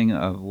understanding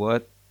of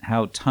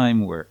how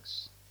time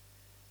works.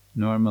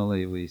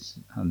 Normally we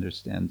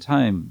understand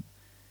time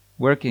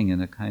working in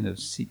a kind of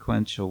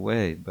sequential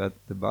way, but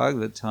the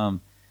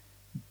Bhagavatam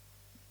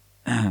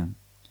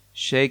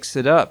shakes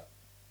it up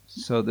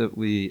so that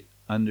we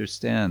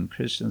understand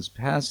Krishna's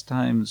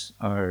pastimes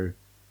are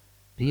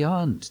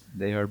beyond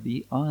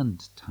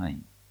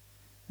time.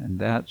 And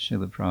that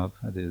Srila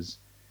Prabhupada is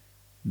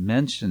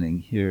mentioning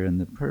here in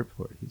the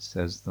purport. He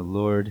says the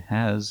Lord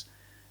has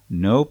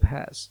no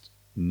past,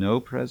 no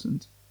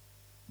present,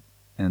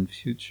 and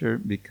future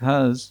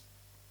because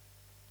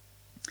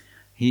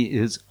he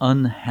is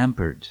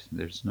unhampered.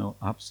 There's no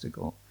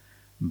obstacle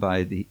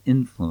by the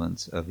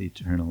influence of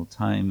eternal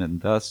time,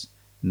 and thus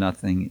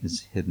nothing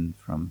is hidden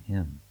from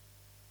him.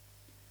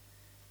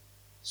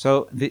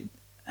 So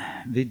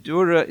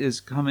Vidura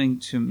is coming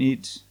to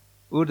meet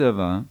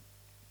Uddhava,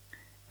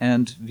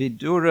 and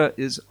Vidura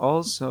is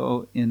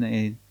also in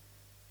a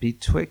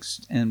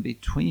betwixt and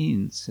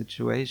between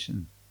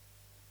situation.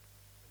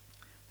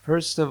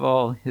 First of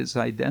all, his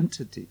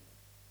identity.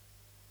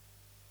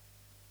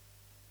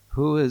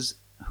 Who is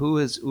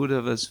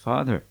Uddhava's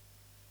father?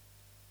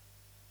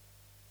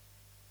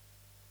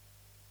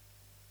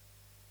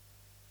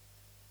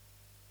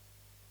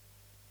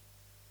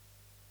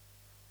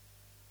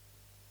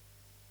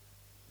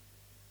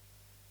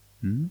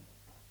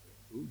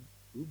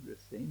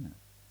 Ugrasena.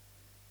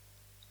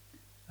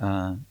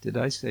 Did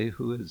I say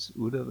who is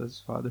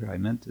Uddhava's father? I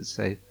meant to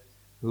say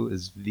who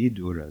is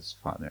Vidura's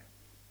father.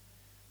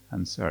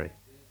 I'm sorry.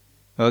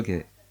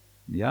 Okay.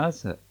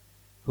 Vyasa.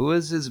 Who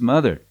is his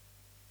mother?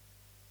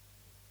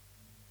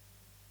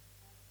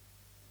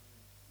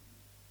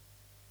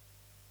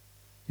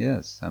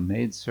 Yes, a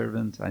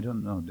maidservant. I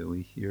don't know. Do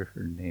we hear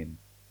her name?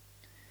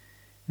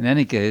 In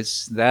any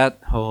case,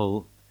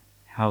 how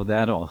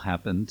that all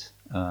happened,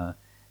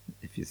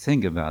 if you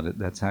think about it,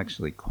 that's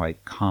actually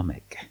quite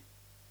comic.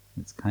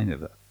 It's kind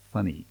of a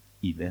funny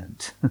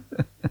event.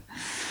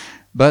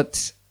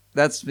 But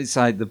that's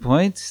beside the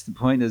point. The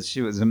point is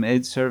she was a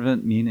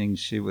maidservant, meaning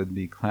she would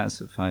be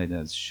classified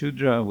as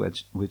Shudra,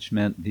 which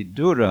meant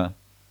Vidura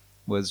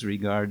was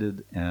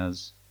regarded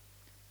as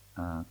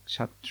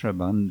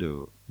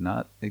Kshatrabandhu,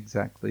 not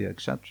exactly a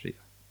Kshatriya.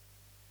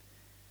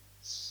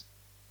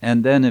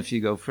 And then if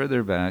you go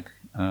further back,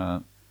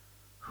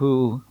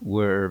 who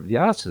were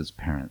Vyasa's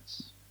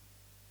parents?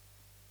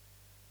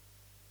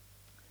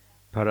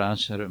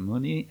 Parashara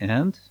Muni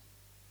and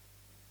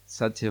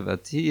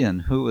Satyavati.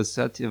 And who was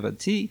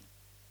Satyavati?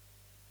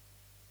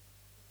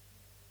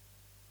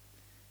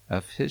 A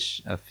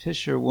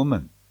fisher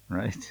woman,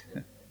 right?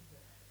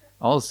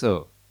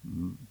 Also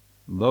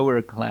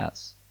lower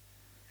class.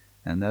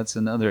 And that's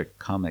another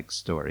comic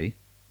story.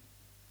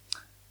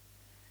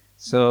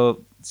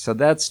 So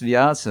that's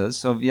Vyasa.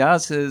 So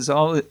Vyasa is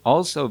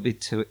also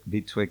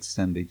betwixt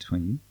and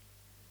between.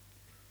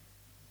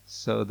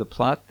 So the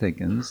plot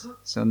thickens.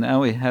 So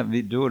now we have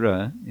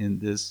Vidura in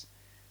this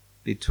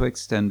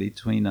betwixt and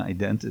between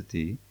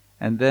identity.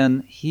 And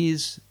then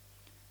he's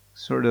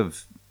sort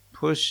of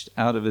pushed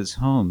out of his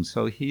home.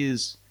 So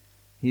he's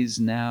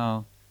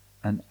now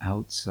an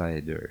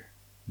outsider.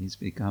 He's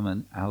become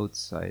an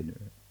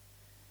outsider.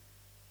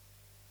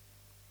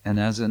 And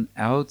as an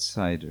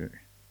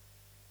outsider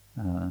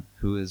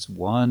who is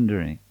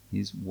wandering,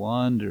 he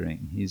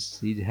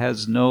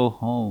has no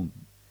home.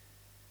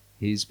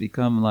 He's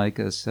become like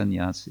a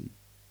sannyasi.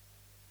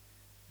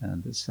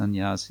 And the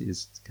sannyasi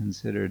is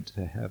considered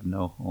to have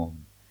no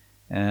home.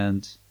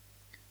 And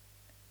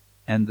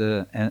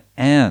Vidura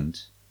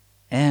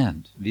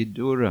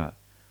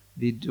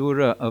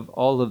of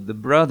all of the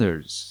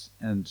brothers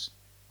and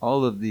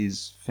all of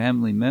these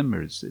family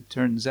members. It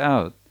turns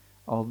out,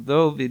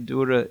 although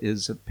Vidura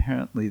is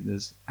apparently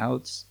this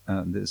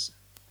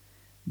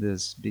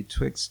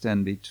betwixt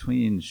and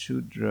between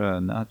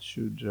Shudra, not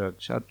Shudra,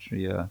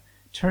 Kshatriya,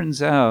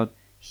 turns out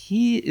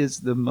he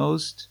is the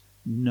most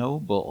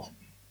noble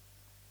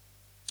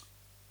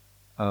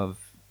of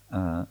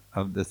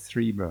the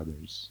three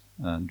brothers,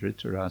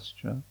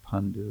 Dhritarashtra,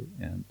 Pandu,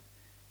 and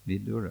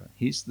Vidura.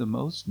 He's the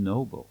most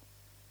noble.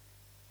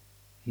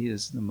 He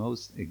is the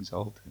most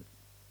exalted.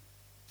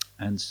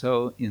 And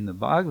so in the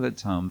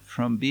Bhagavatam,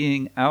 from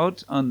being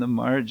out on the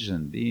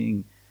margin,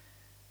 being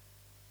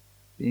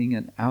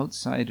an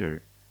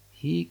outsider,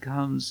 he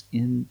comes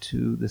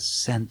into the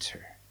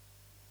center.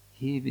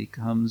 He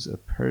becomes a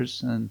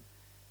person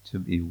to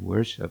be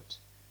worshipped,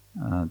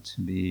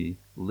 to be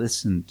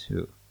listened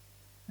to.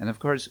 And of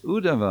course,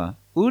 Uddhava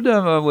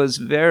was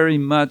very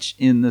much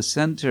in the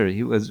center.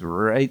 He was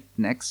right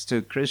next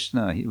to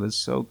Krishna. He was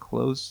so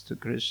close to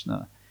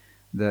Krishna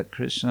that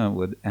Krishna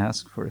would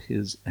ask for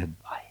his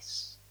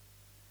advice.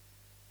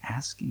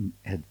 Asking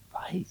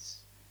advice.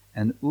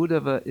 And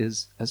Uddhava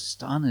is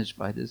astonished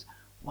by this.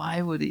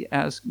 Why would he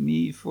ask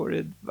me for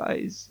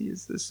advice? He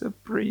is the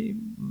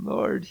Supreme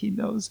Lord. He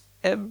knows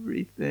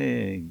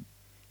everything.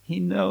 He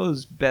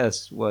knows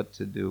best what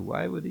to do.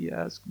 Why would he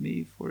ask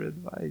me for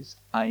advice?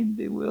 I'm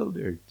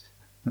bewildered.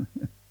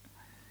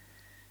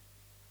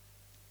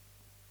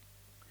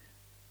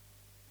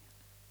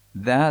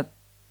 That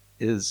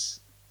is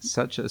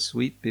such a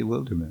sweet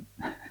bewilderment.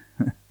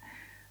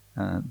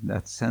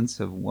 That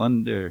sense of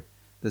wonder,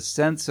 the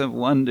sense of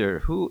wonder.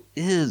 Who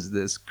is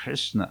this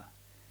Krishna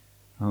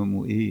whom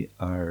we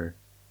are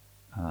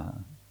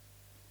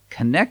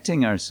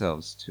connecting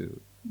ourselves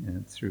to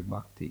through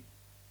bhakti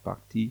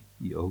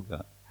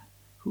yoga?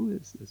 Who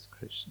is this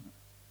Krishna?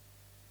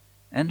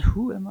 And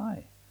who am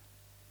I?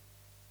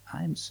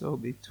 I'm so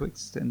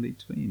betwixt and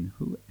between.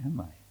 Who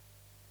am I?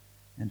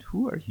 And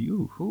who are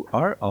you? Who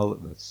are all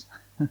of us?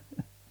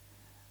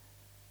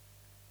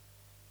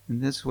 In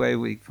this way,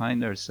 we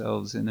find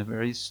ourselves in a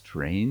very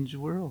strange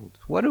world.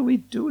 What are we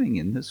doing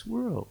in this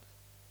world?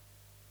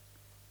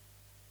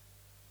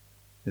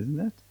 Isn't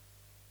it?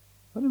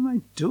 What am I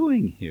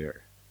doing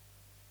here?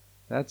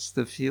 That's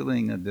the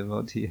feeling a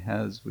devotee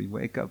has. We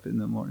wake up in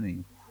the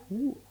morning.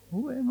 Who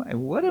am I?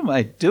 What am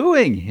I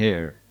doing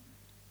here?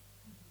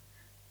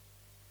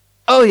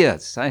 Oh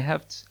yes,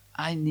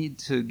 I need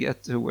to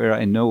get to where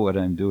I know what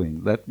I'm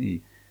doing. Let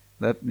me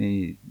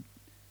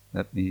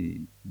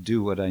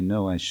do what I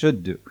know I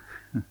should do.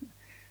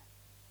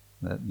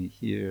 Let me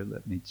hear,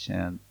 let me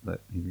chant, let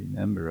me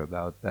remember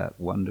about that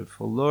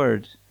wonderful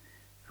Lord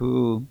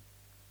who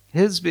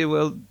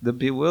the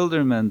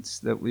bewilderment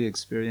that we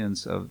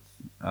experience of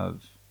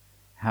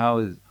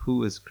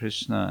who is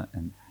Krishna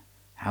and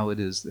how it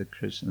is that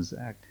Krishna's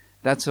act.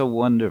 That's a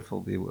wonderful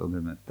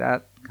bewilderment.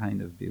 That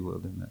kind of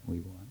bewilderment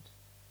we want.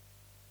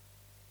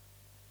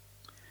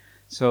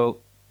 So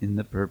in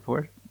the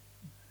purport,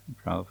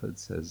 Prabhupada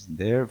says,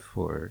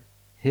 therefore,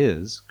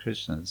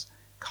 Krishna's,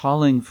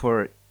 calling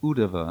for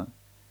Uddhava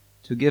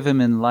to give him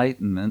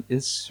enlightenment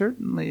is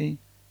certainly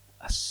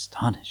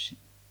astonishing.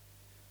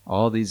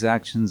 All these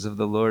actions of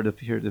the Lord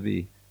appear to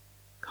be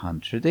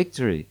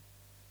contradictory.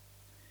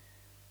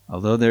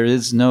 Although there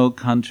is no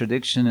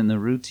contradiction in the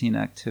routine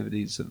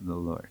activities of the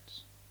Lord.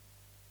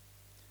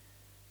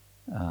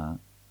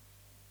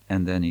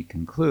 And then he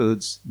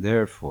concludes,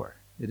 therefore,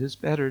 it is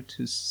better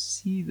to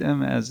see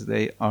them as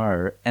they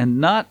are and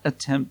not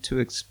attempt to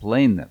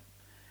explain them.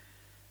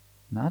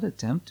 Not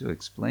attempt to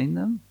explain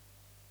them?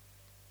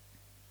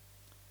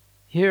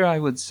 Here I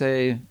would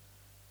say,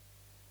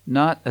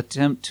 not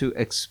attempt to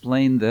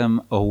explain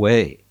them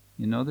away.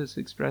 You know this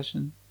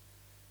expression?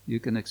 You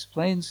can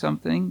explain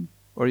something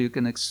or you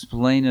can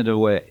explain it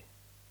away.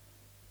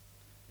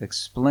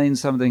 Explain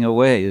something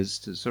away is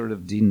to sort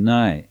of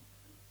deny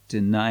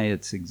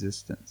its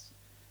existence.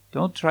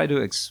 Don't try to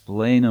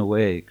explain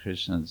away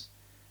Krishna's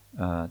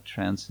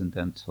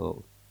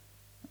transcendental,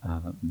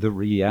 the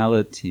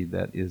reality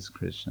that is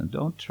Krishna.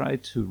 Don't try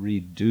to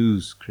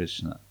reduce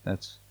Krishna.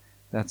 That's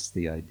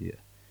the idea.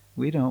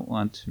 We don't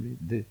want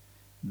to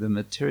the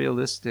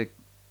materialistic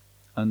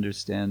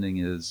understanding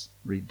is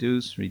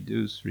reduce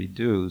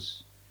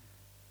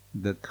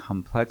the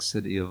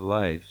complexity of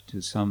life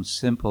to some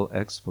simple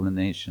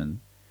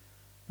explanation.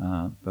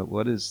 But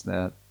what is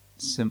that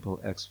simple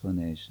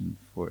explanation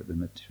for the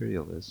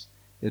materialist?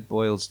 It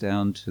boils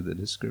down to the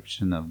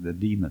description of the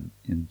demon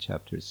in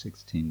chapter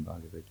 16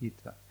 Bhagavad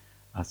Gita.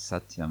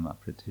 Asatyam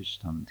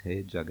apratishtam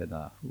te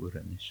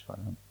jagadahura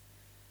nishvaram.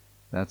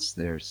 That's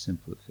their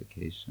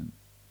simplification,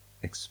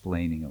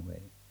 explaining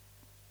away.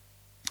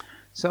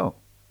 So,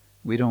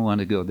 we don't want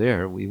to go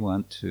there. We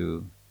want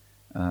to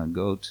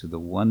go to the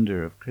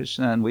wonder of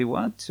Krishna, and we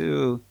want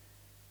to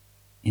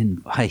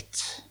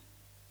invite.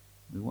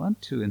 We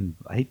want to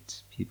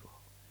invite people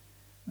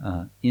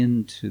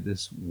into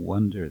this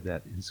wonder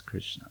that is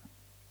Krishna.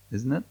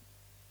 Isn't it?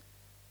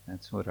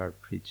 That's what our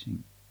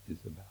preaching is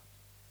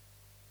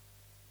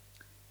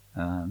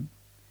about.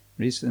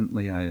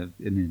 Recently I have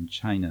been in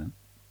China,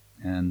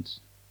 and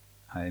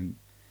I'm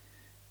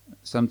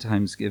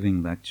sometimes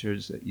giving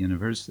lectures at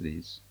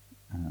universities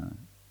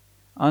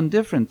on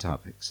different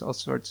topics, all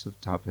sorts of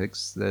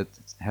topics that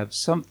have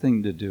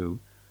something to do,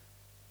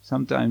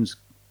 sometimes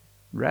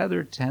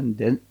rather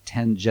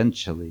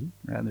tangentially,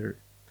 rather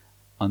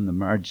on the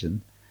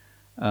margin,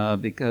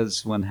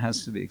 because one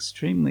has to be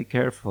extremely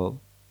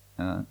careful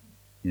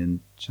in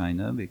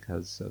China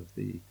because of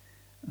the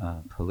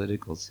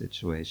political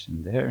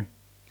situation there.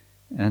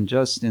 And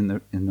just in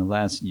the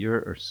last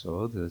year or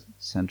so, the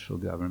central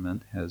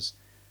government has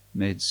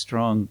made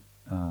strong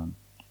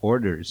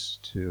orders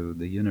to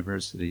the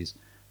universities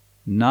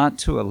not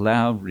to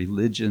allow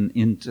religion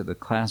into the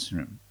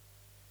classroom.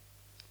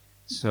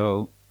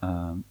 So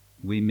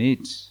we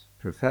meet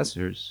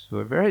professors who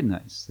are very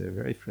nice, they're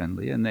very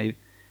friendly, and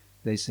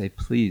they say,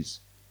 please,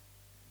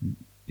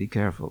 be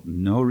careful,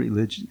 no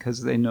religion,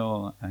 because they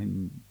know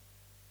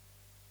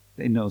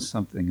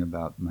something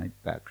about my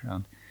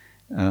background,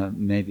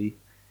 maybe.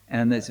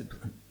 And they said,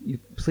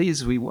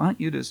 please, we want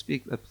you to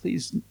speak, but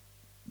please,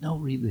 no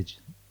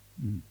religion.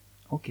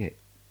 Okay.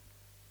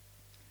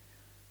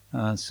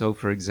 So,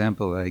 for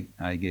example,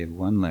 I gave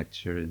one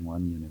lecture in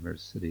one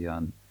university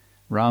on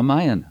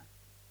Ramayana.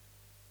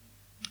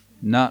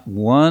 Not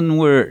one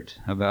word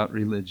about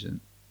religion.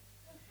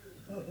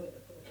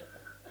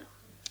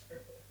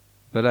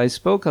 But I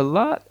spoke a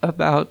lot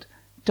about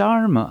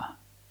Dharma.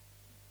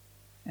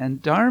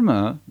 And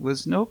Dharma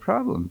was no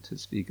problem to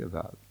speak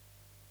about.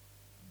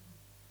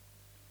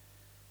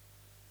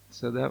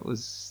 So that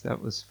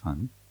was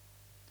fun.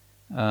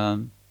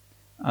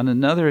 On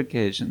another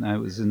occasion, I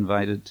was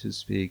invited to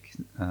speak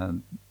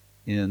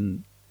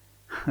in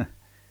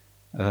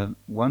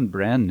one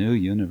brand new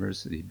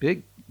university,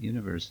 big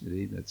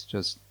university that's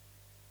just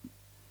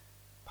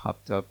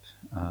popped up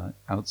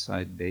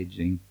outside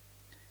Beijing,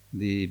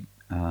 the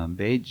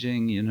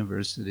Beijing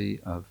University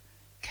of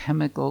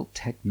Chemical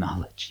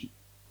Technology.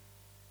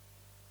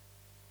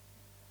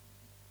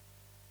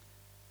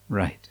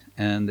 Right.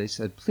 And they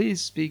said,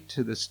 please speak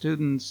to the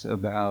students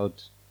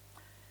about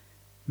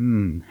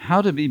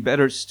how to be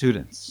better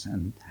students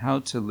and how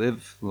to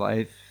live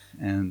life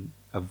and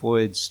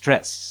avoid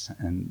stress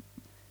and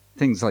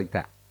things like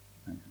that.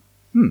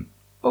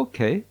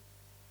 Okay.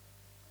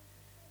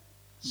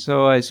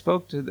 So I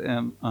spoke to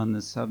them on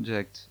the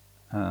subject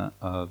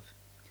of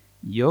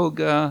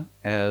yoga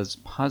as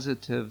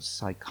positive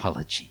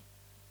psychology.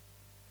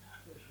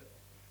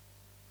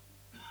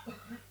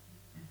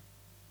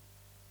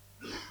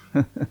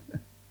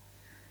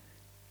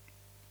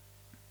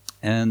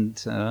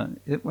 And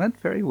it went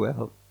very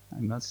well, I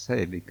must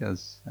say,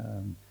 because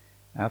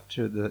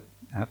after the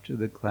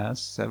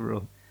class,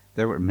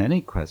 there were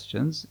many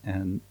questions,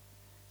 and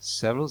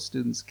several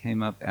students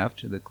came up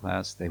after the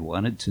class. They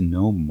wanted to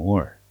know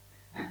more.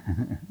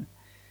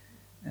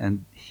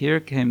 And here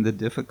came the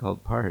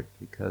difficult part,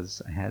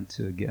 because I had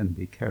to again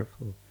be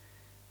careful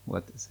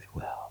what to say.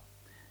 Well,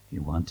 if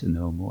you want to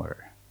know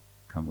more,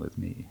 come with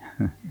me.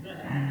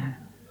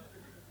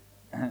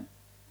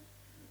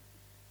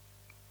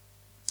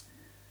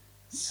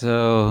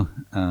 So,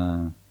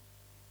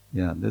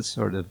 this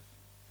sort of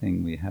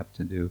thing we have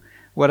to do.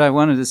 What I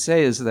wanted to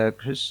say is that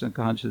Krishna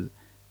consciousness,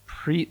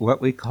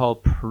 what we call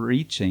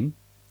preaching,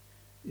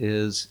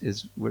 is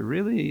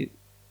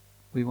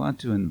we want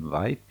to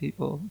invite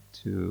people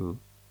to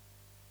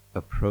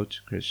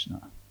approach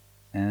Krishna.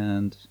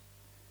 And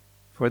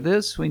for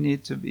this, we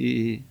need to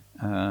be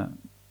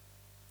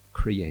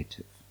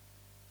creative.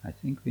 I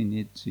think we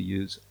need to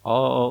use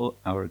all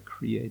our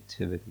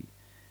creativity.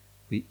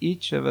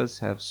 Each of us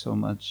have so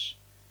much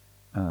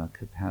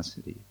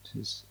capacity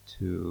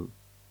to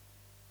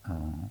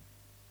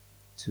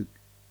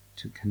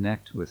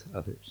connect with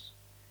others.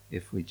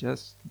 If we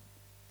just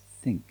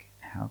think,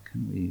 how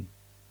can we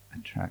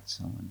attract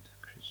someone to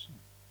Krishna?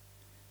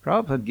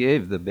 Prabhupada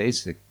gave the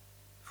basic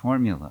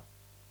formula.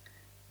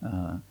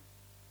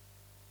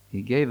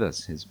 He gave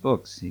us his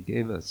books, he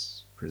gave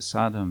us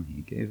prasadam,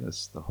 he gave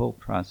us the whole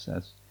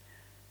process.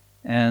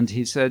 And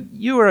he said,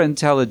 you are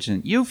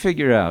intelligent. You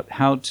figure out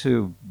how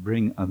to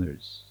bring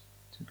others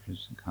to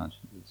Krishna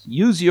consciousness.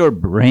 Use your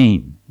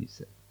brain, he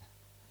said.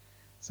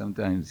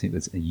 Sometimes he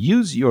would say,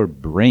 use your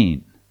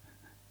brain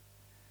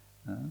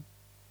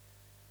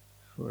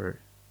for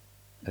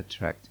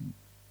attracting.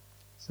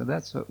 So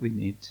that's what we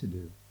need to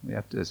do. We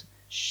have to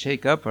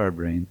shake up our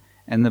brain.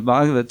 And the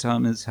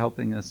Bhagavatam is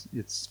helping us.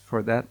 It's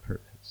for that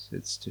purpose.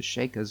 It's to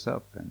shake us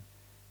up and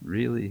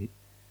really...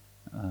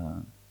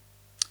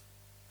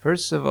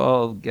 first of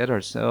all, get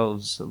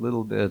ourselves a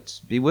little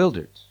bit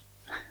bewildered,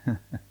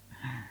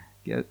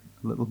 get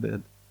a little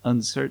bit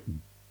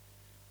uncertain,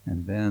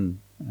 and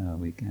then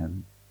we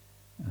can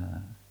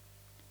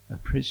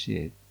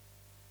appreciate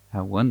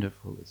how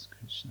wonderful is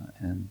Krishna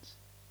and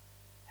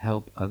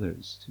help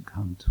others to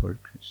come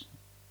toward Krishna.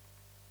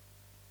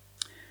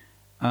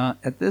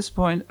 At this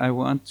point, I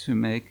want to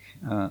make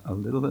a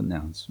little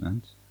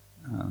announcement.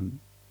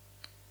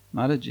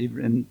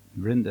 Mataji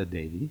Vrinda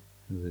Devi,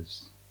 who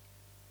is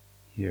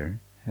here,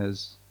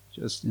 has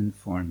just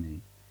informed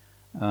me.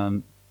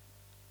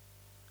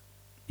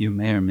 You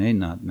may or may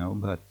not know,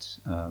 but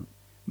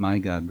my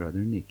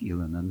godbrother,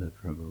 Nikhilananda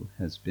Prabhu,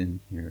 has been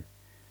here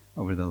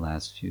over the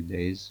last few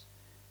days.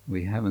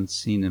 We haven't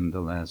seen him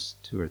the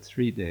last 2 or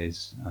 3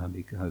 days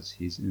because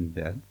he's in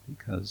bed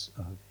because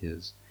of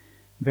his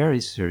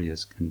very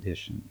serious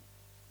condition.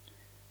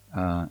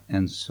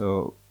 And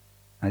so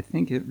I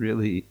think it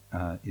really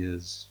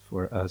is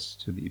for us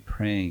to be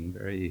praying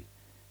very,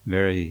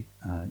 very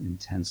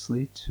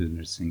intensely to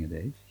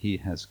Nrsingadev. He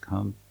has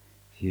come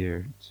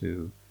here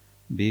to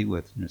be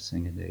with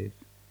Nrsingadev.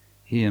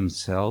 He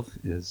himself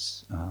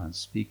is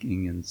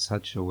speaking in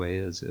such a way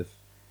as if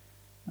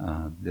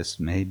this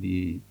may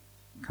be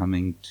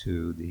coming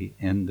to the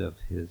end of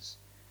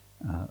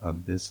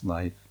this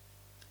life.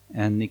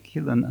 And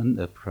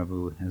Nikhilananda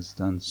Prabhu has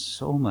done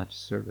so much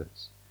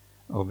service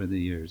over the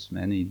years.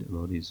 Many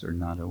devotees are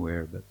not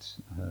aware, but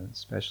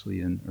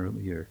especially in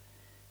earlier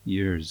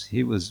years,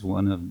 he was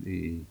one of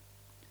the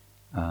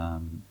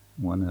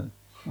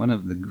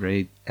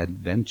great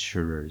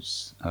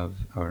adventurers of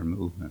our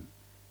movement,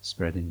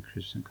 spreading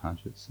Krishna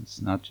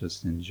consciousness, not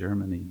just in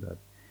Germany, but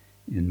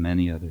in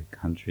many other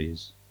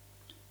countries,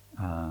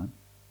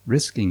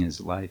 risking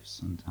his life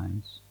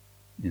sometimes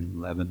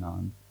in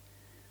Lebanon.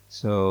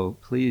 So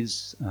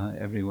please,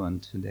 everyone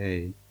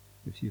today,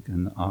 if you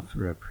can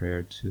offer a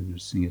prayer to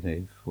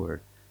Nrsingadev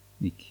for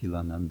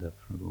Nikhilananda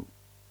Prabhu.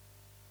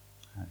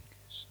 Hare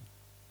Krishna.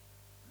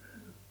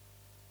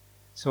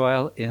 So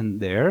I'll end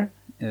there.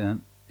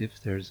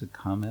 If there's a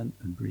comment,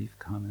 a brief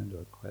comment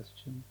or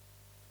question.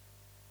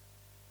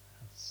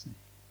 Let's see.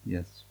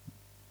 Yes.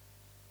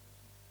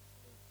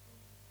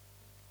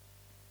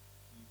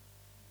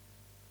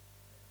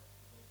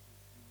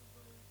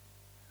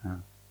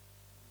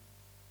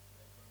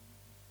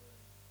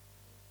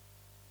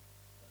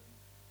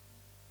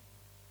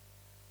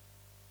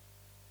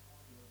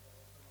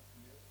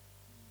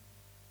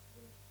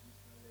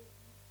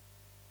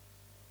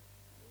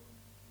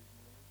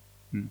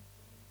 Hmm.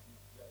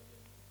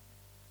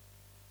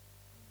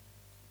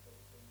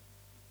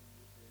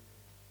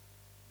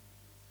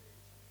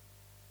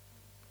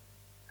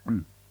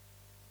 Hmm.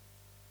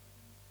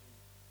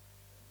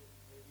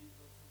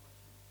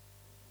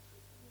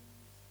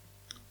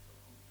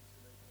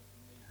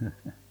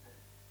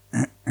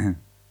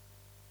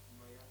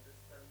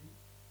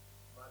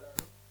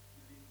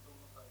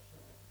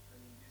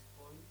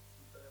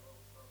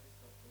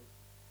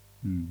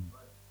 Hmm.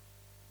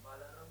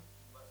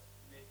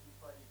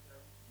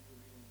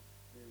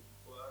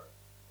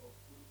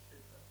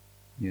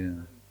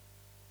 Yeah.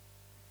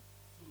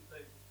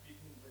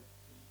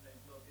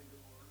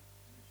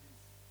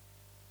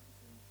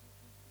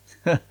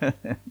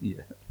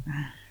 Yeah.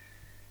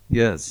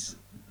 Yes.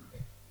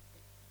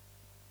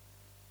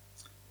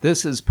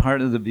 This is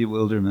part of the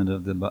bewilderment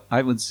of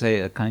I would say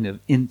a kind of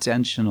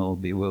intentional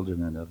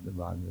bewilderment of the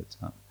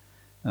Bhagavatam.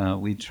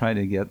 We try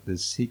to get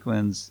this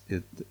sequence.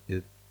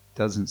 It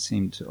doesn't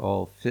seem to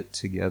all fit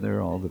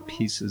together, all the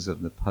pieces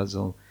of the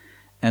puzzle.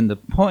 And the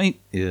point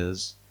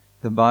is,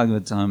 the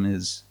Bhagavatam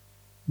is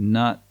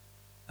not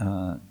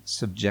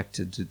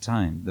subjected to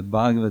time. The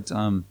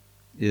Bhagavatam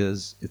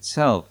is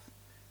itself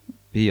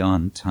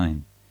beyond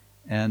time.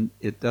 And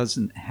it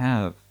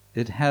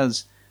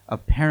has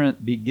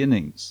apparent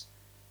beginnings,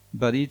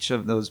 but each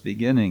of those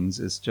beginnings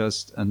is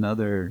just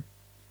another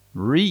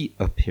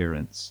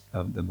reappearance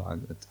of the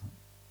Bhagavatam.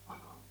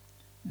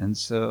 And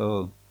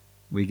so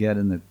we get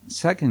in the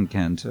second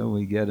canto,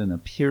 we get an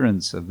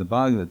appearance of the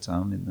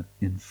Bhagavatam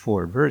in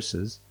 4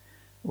 verses,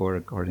 or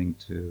according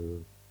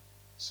to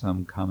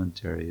some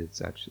commentary,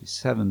 it's actually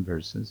 7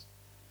 verses.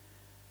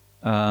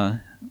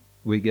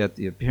 We get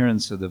the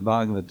appearance of the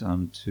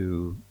Bhagavatam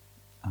to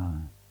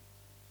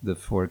the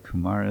 4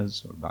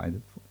 Kumaras, or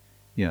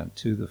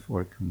to the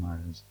 4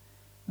 Kumaras,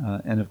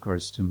 and of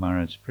course to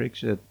Maharaj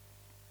Parikshit.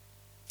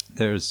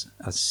 There's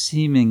a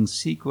seeming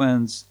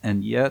sequence,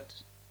 and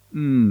yet,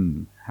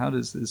 how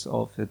does this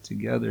all fit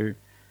together?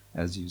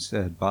 As you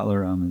said,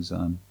 Balaram is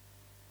on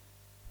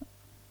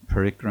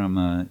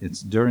parikrama.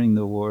 It's during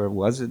the war.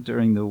 Was it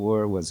during the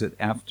war? Was it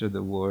after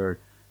the war?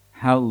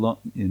 How long?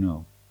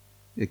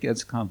 It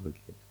gets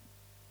complicated.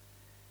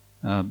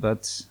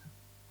 But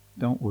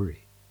don't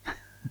worry.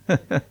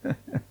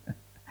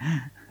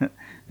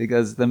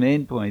 Because the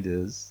main point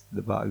is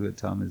the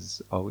Bhagavatam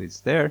is always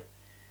there,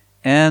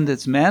 and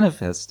it's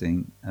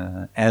manifesting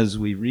as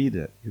we read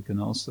it. You can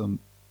also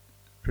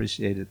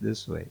appreciate it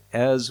this way.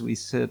 As we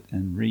sit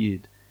and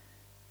read,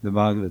 the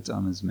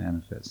Bhagavatam is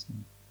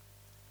manifesting.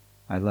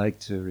 I like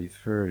to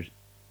refer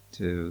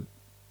to,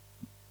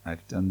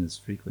 I've done this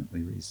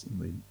frequently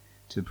recently,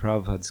 to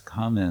Prabhupada's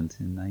comment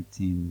in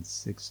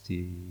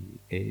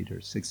 1968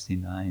 or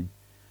 69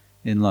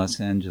 in Los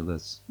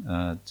Angeles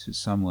to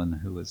someone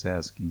who was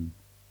asking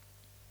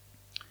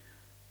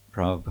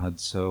Prabhupada,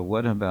 so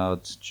what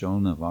about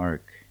Joan of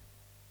Arc?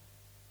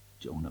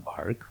 Joan of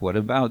Arc? What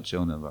about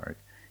Joan of Arc?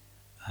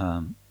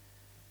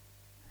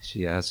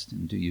 She asked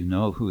him, do you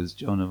know who is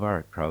Joan of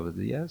Arc?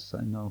 Prabhupada, yes,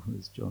 I know who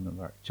is Joan of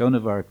Arc. Joan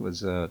of Arc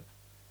was a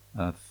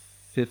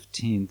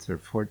 15th or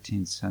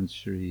 14th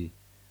century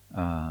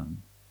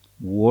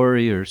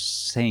warrior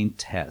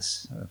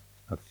saintess,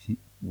 a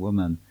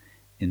woman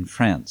in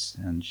France,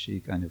 and she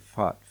kind of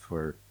fought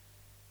for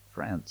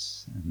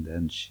France, and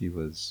then she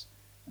was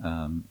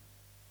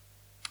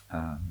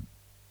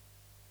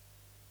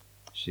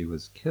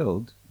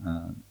killed.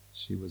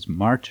 She was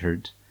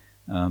martyred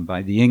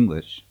by the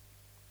English.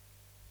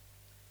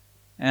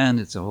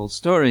 And it's a whole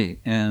story.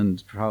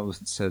 And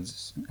Prabhupada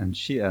says, and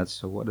she asked,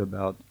 so what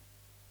about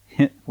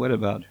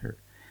her?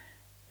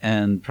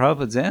 And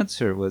Prabhupada's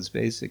answer was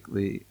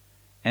basically,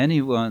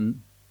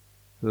 anyone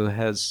who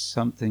has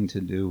something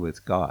to do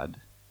with God,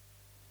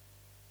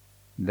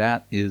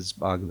 that is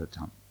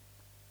Bhagavatam.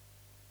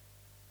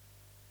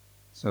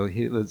 So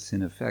he was,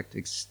 in effect,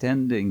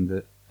 extending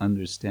the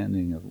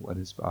understanding of what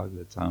is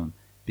Bhagavatam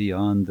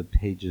beyond the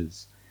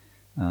pages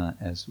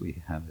as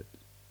we have it.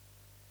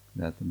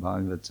 That the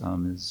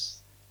Bhagavatam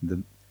is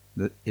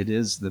it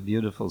is the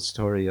beautiful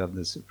story of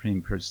the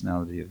Supreme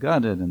Personality of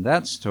Godhead, and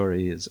that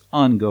story is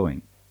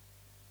ongoing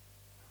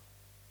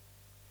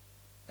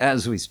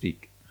as we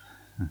speak.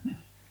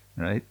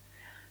 Right?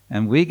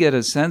 And we get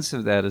a sense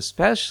of that,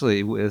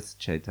 especially with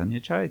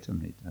Chaitanya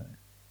Charitamrita.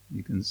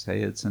 You can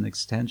say it's an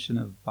extension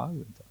of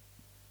Bhagavatam.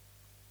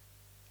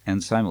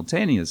 And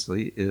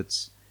simultaneously,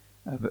 it's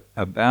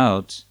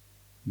about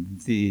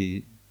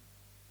the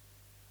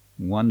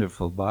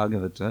wonderful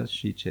Bhagavata,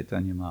 Sri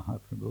Chaitanya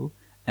Mahaprabhu,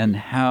 and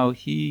how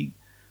he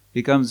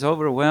becomes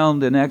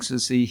overwhelmed in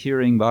ecstasy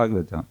hearing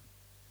Bhagavatam.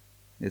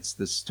 It's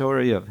the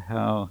story of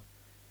how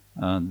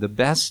the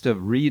best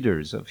of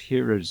readers, of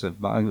hearers of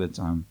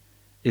Bhagavatam,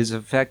 is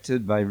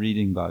affected by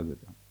reading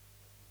Bhagavatam.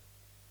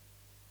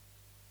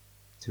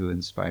 To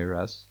inspire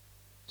us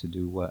to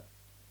do what?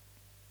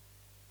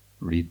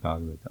 Read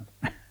Bhagavatam.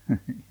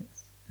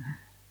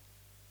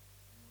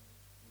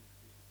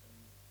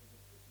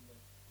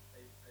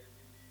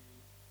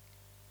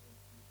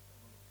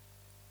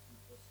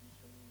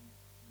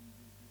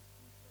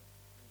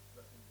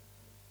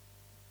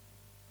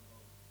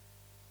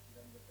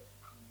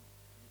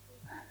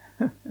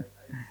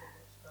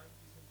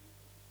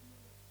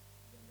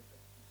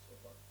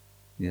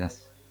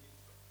 Yes.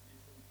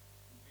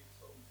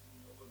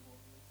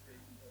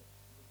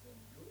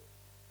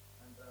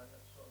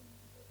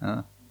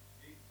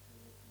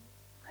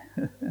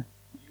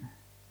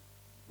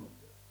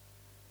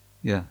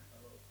 Yes.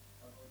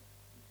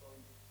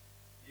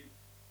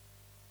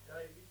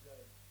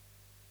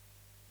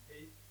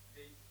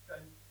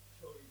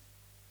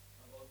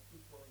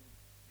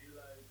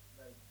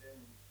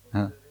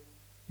 Yeah.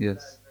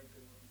 Yes.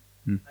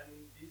 Hmm. And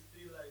in these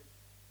three lives,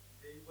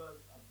 they was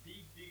a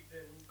big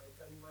demon. I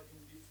can imagine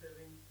these 7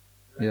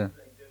 lives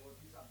like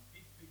devotees, a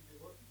big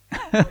devotee.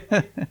 But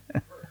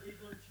they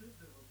don't choose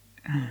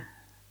devotees.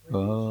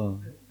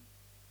 Oh.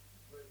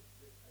 But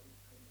I'm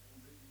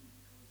reading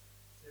because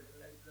 7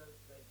 lives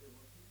like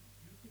devotees,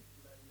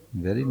 beautiful.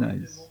 Very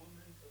nice.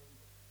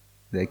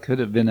 They could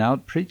have been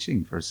out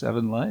preaching for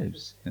 7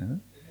 lives. Yeah?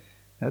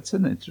 That's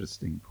an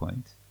interesting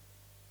point.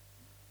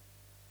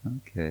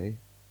 Okay.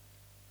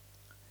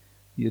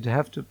 You'd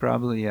have to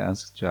probably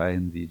ask Jai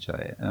and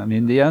Vijay. I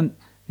mean,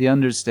 the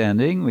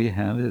understanding we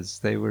have is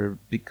they were,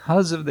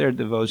 because of their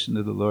devotion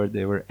to the Lord,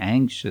 they were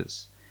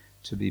anxious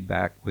to be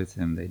back with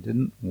Him. They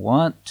didn't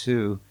want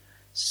to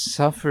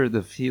suffer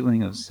the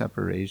feeling of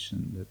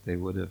separation that they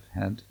would have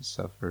had to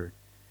suffer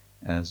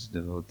as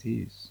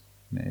devotees.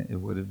 It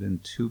would have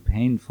been too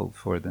painful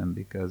for them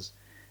because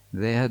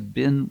they had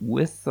been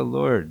with the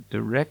Lord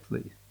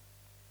directly.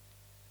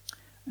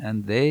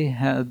 And they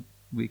had,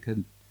 we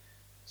could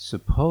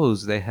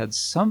suppose they had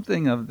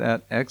something of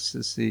that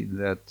ecstasy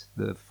that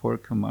the 4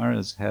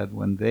 Kumaras had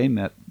when they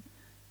met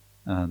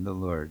the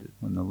Lord.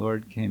 When the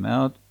Lord came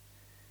out,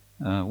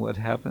 what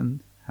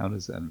happened? How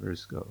does that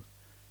verse go?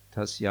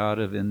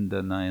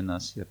 Tasyaravinda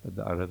nayanasya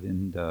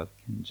padaravinda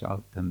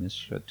kinjalta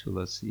mishra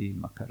tulasi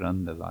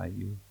makaranda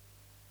vayu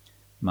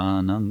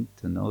manang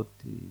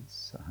tanoti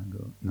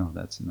sahago. No,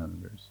 that's another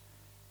verse.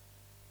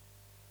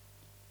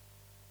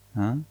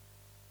 Huh?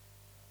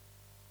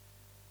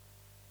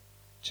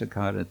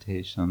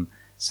 Chakaratesham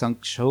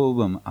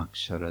sankshobam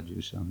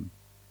aksharajusham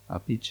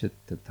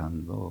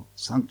apichittatanvo.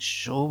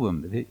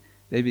 Sankshobam.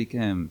 They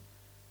became,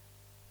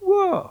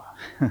 whoa!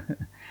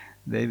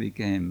 They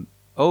became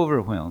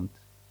overwhelmed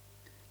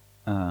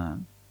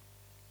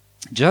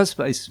just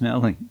by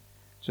smelling,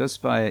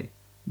 just by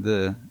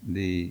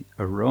the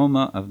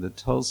aroma of the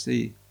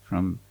tulsi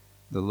from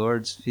the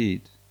Lord's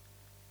feet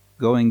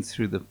going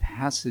through the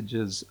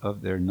passages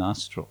of their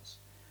nostrils.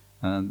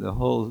 The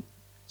whole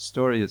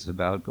story is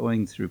about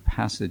going through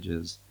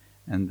passages,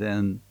 and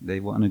then they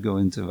want to go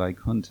into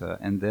Vaikuntha,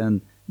 and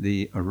then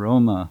the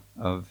aroma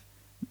of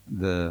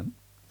the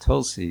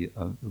tulsi,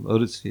 of the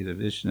lotus feet of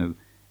Vishnu,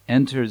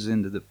 enters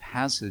into the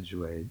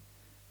passageway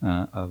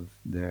of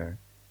their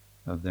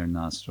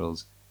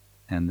nostrils,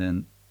 and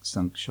then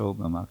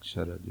sankshobam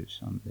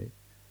aksharajusham,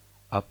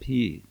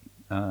 api,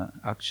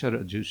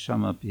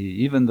 aksharajusham api,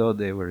 even though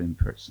they were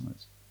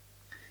impersonalists.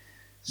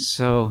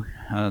 So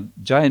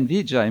Jai and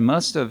Vijay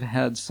must have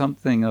had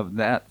something of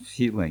that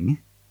feeling,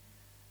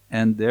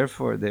 and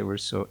therefore they were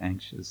so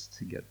anxious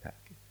to get back.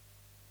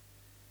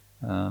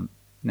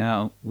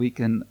 Now, we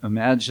can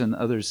imagine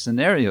other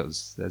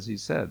scenarios. As you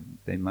said,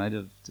 they might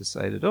have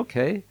decided,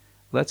 okay,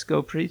 let's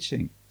go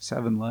preaching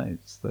 7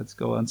 lives. Let's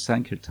go on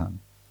Sankirtan.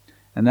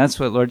 And that's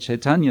what Lord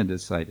Chaitanya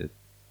decided.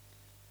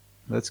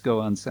 Let's go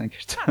on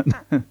Sankirtan.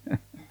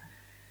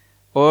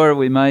 Or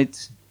we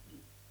might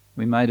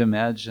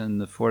imagine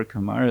the 4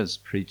 Kumaras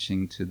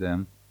preaching to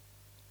them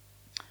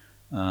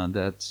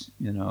that,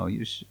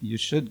 you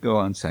should go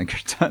on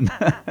Sankirtan.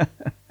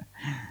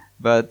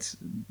 But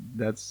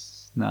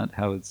that's not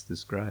how it's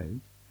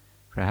described.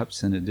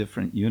 Perhaps in a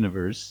different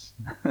universe,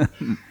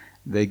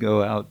 they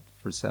go out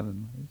for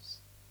 7 lives.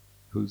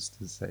 Who's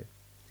to say?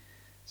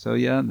 So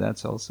yeah,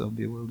 that's also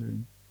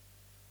bewildering.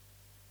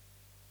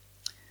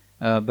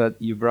 But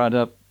you brought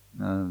up,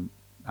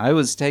 I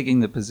was taking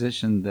the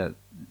position that,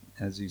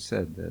 as you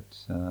said, that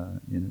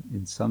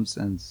in some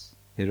sense,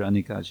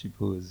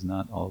 Hiranyakashipu is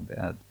not all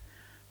bad.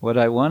 What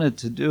I wanted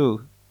to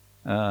do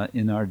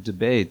in our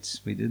debate,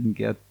 we didn't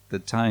get the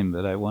time,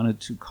 but I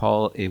wanted to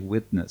call a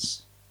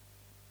witness.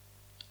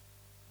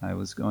 I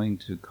was going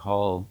to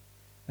call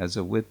as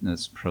a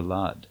witness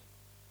Prahlad.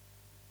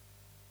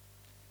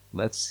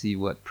 Let's see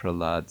what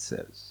Prahlad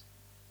says.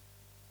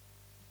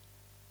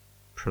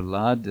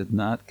 Prahlad did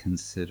not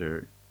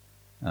consider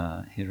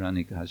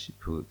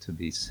Hiranyakashipu to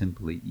be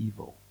simply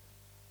evil.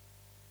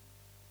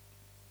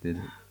 Did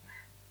it?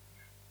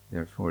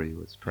 Therefore he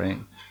was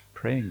praying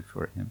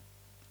for him,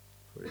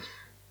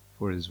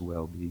 for his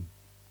well-being.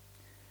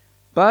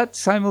 But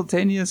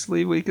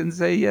simultaneously we can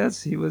say,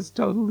 yes, he was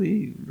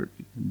totally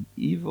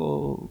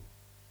evil,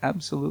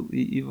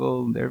 absolutely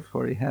evil, and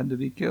therefore he had to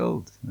be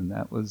killed. And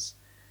that was,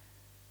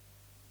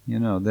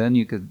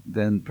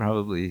 then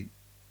probably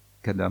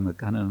Kadamba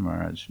Kanana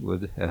Maharaj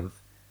would have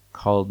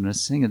called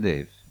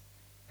Nrsingadev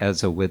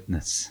as a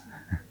witness.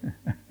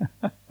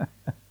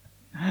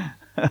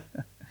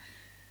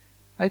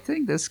 I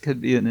think this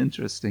could be an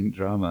interesting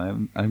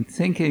drama. I'm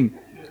thinking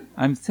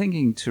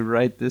to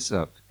write this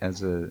up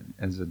as a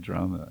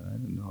drama. I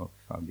don't know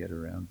if I'll get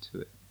around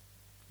to it.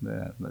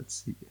 But let's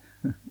see.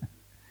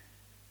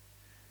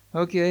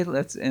 Okay,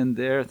 let's end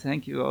there.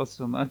 Thank you all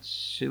so much.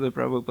 Srila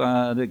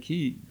Prabhupada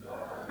ki,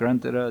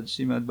 Grantaraj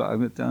Srimad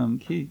Bhagavatam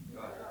ki,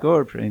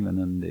 Gaur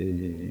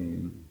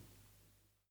Premanande.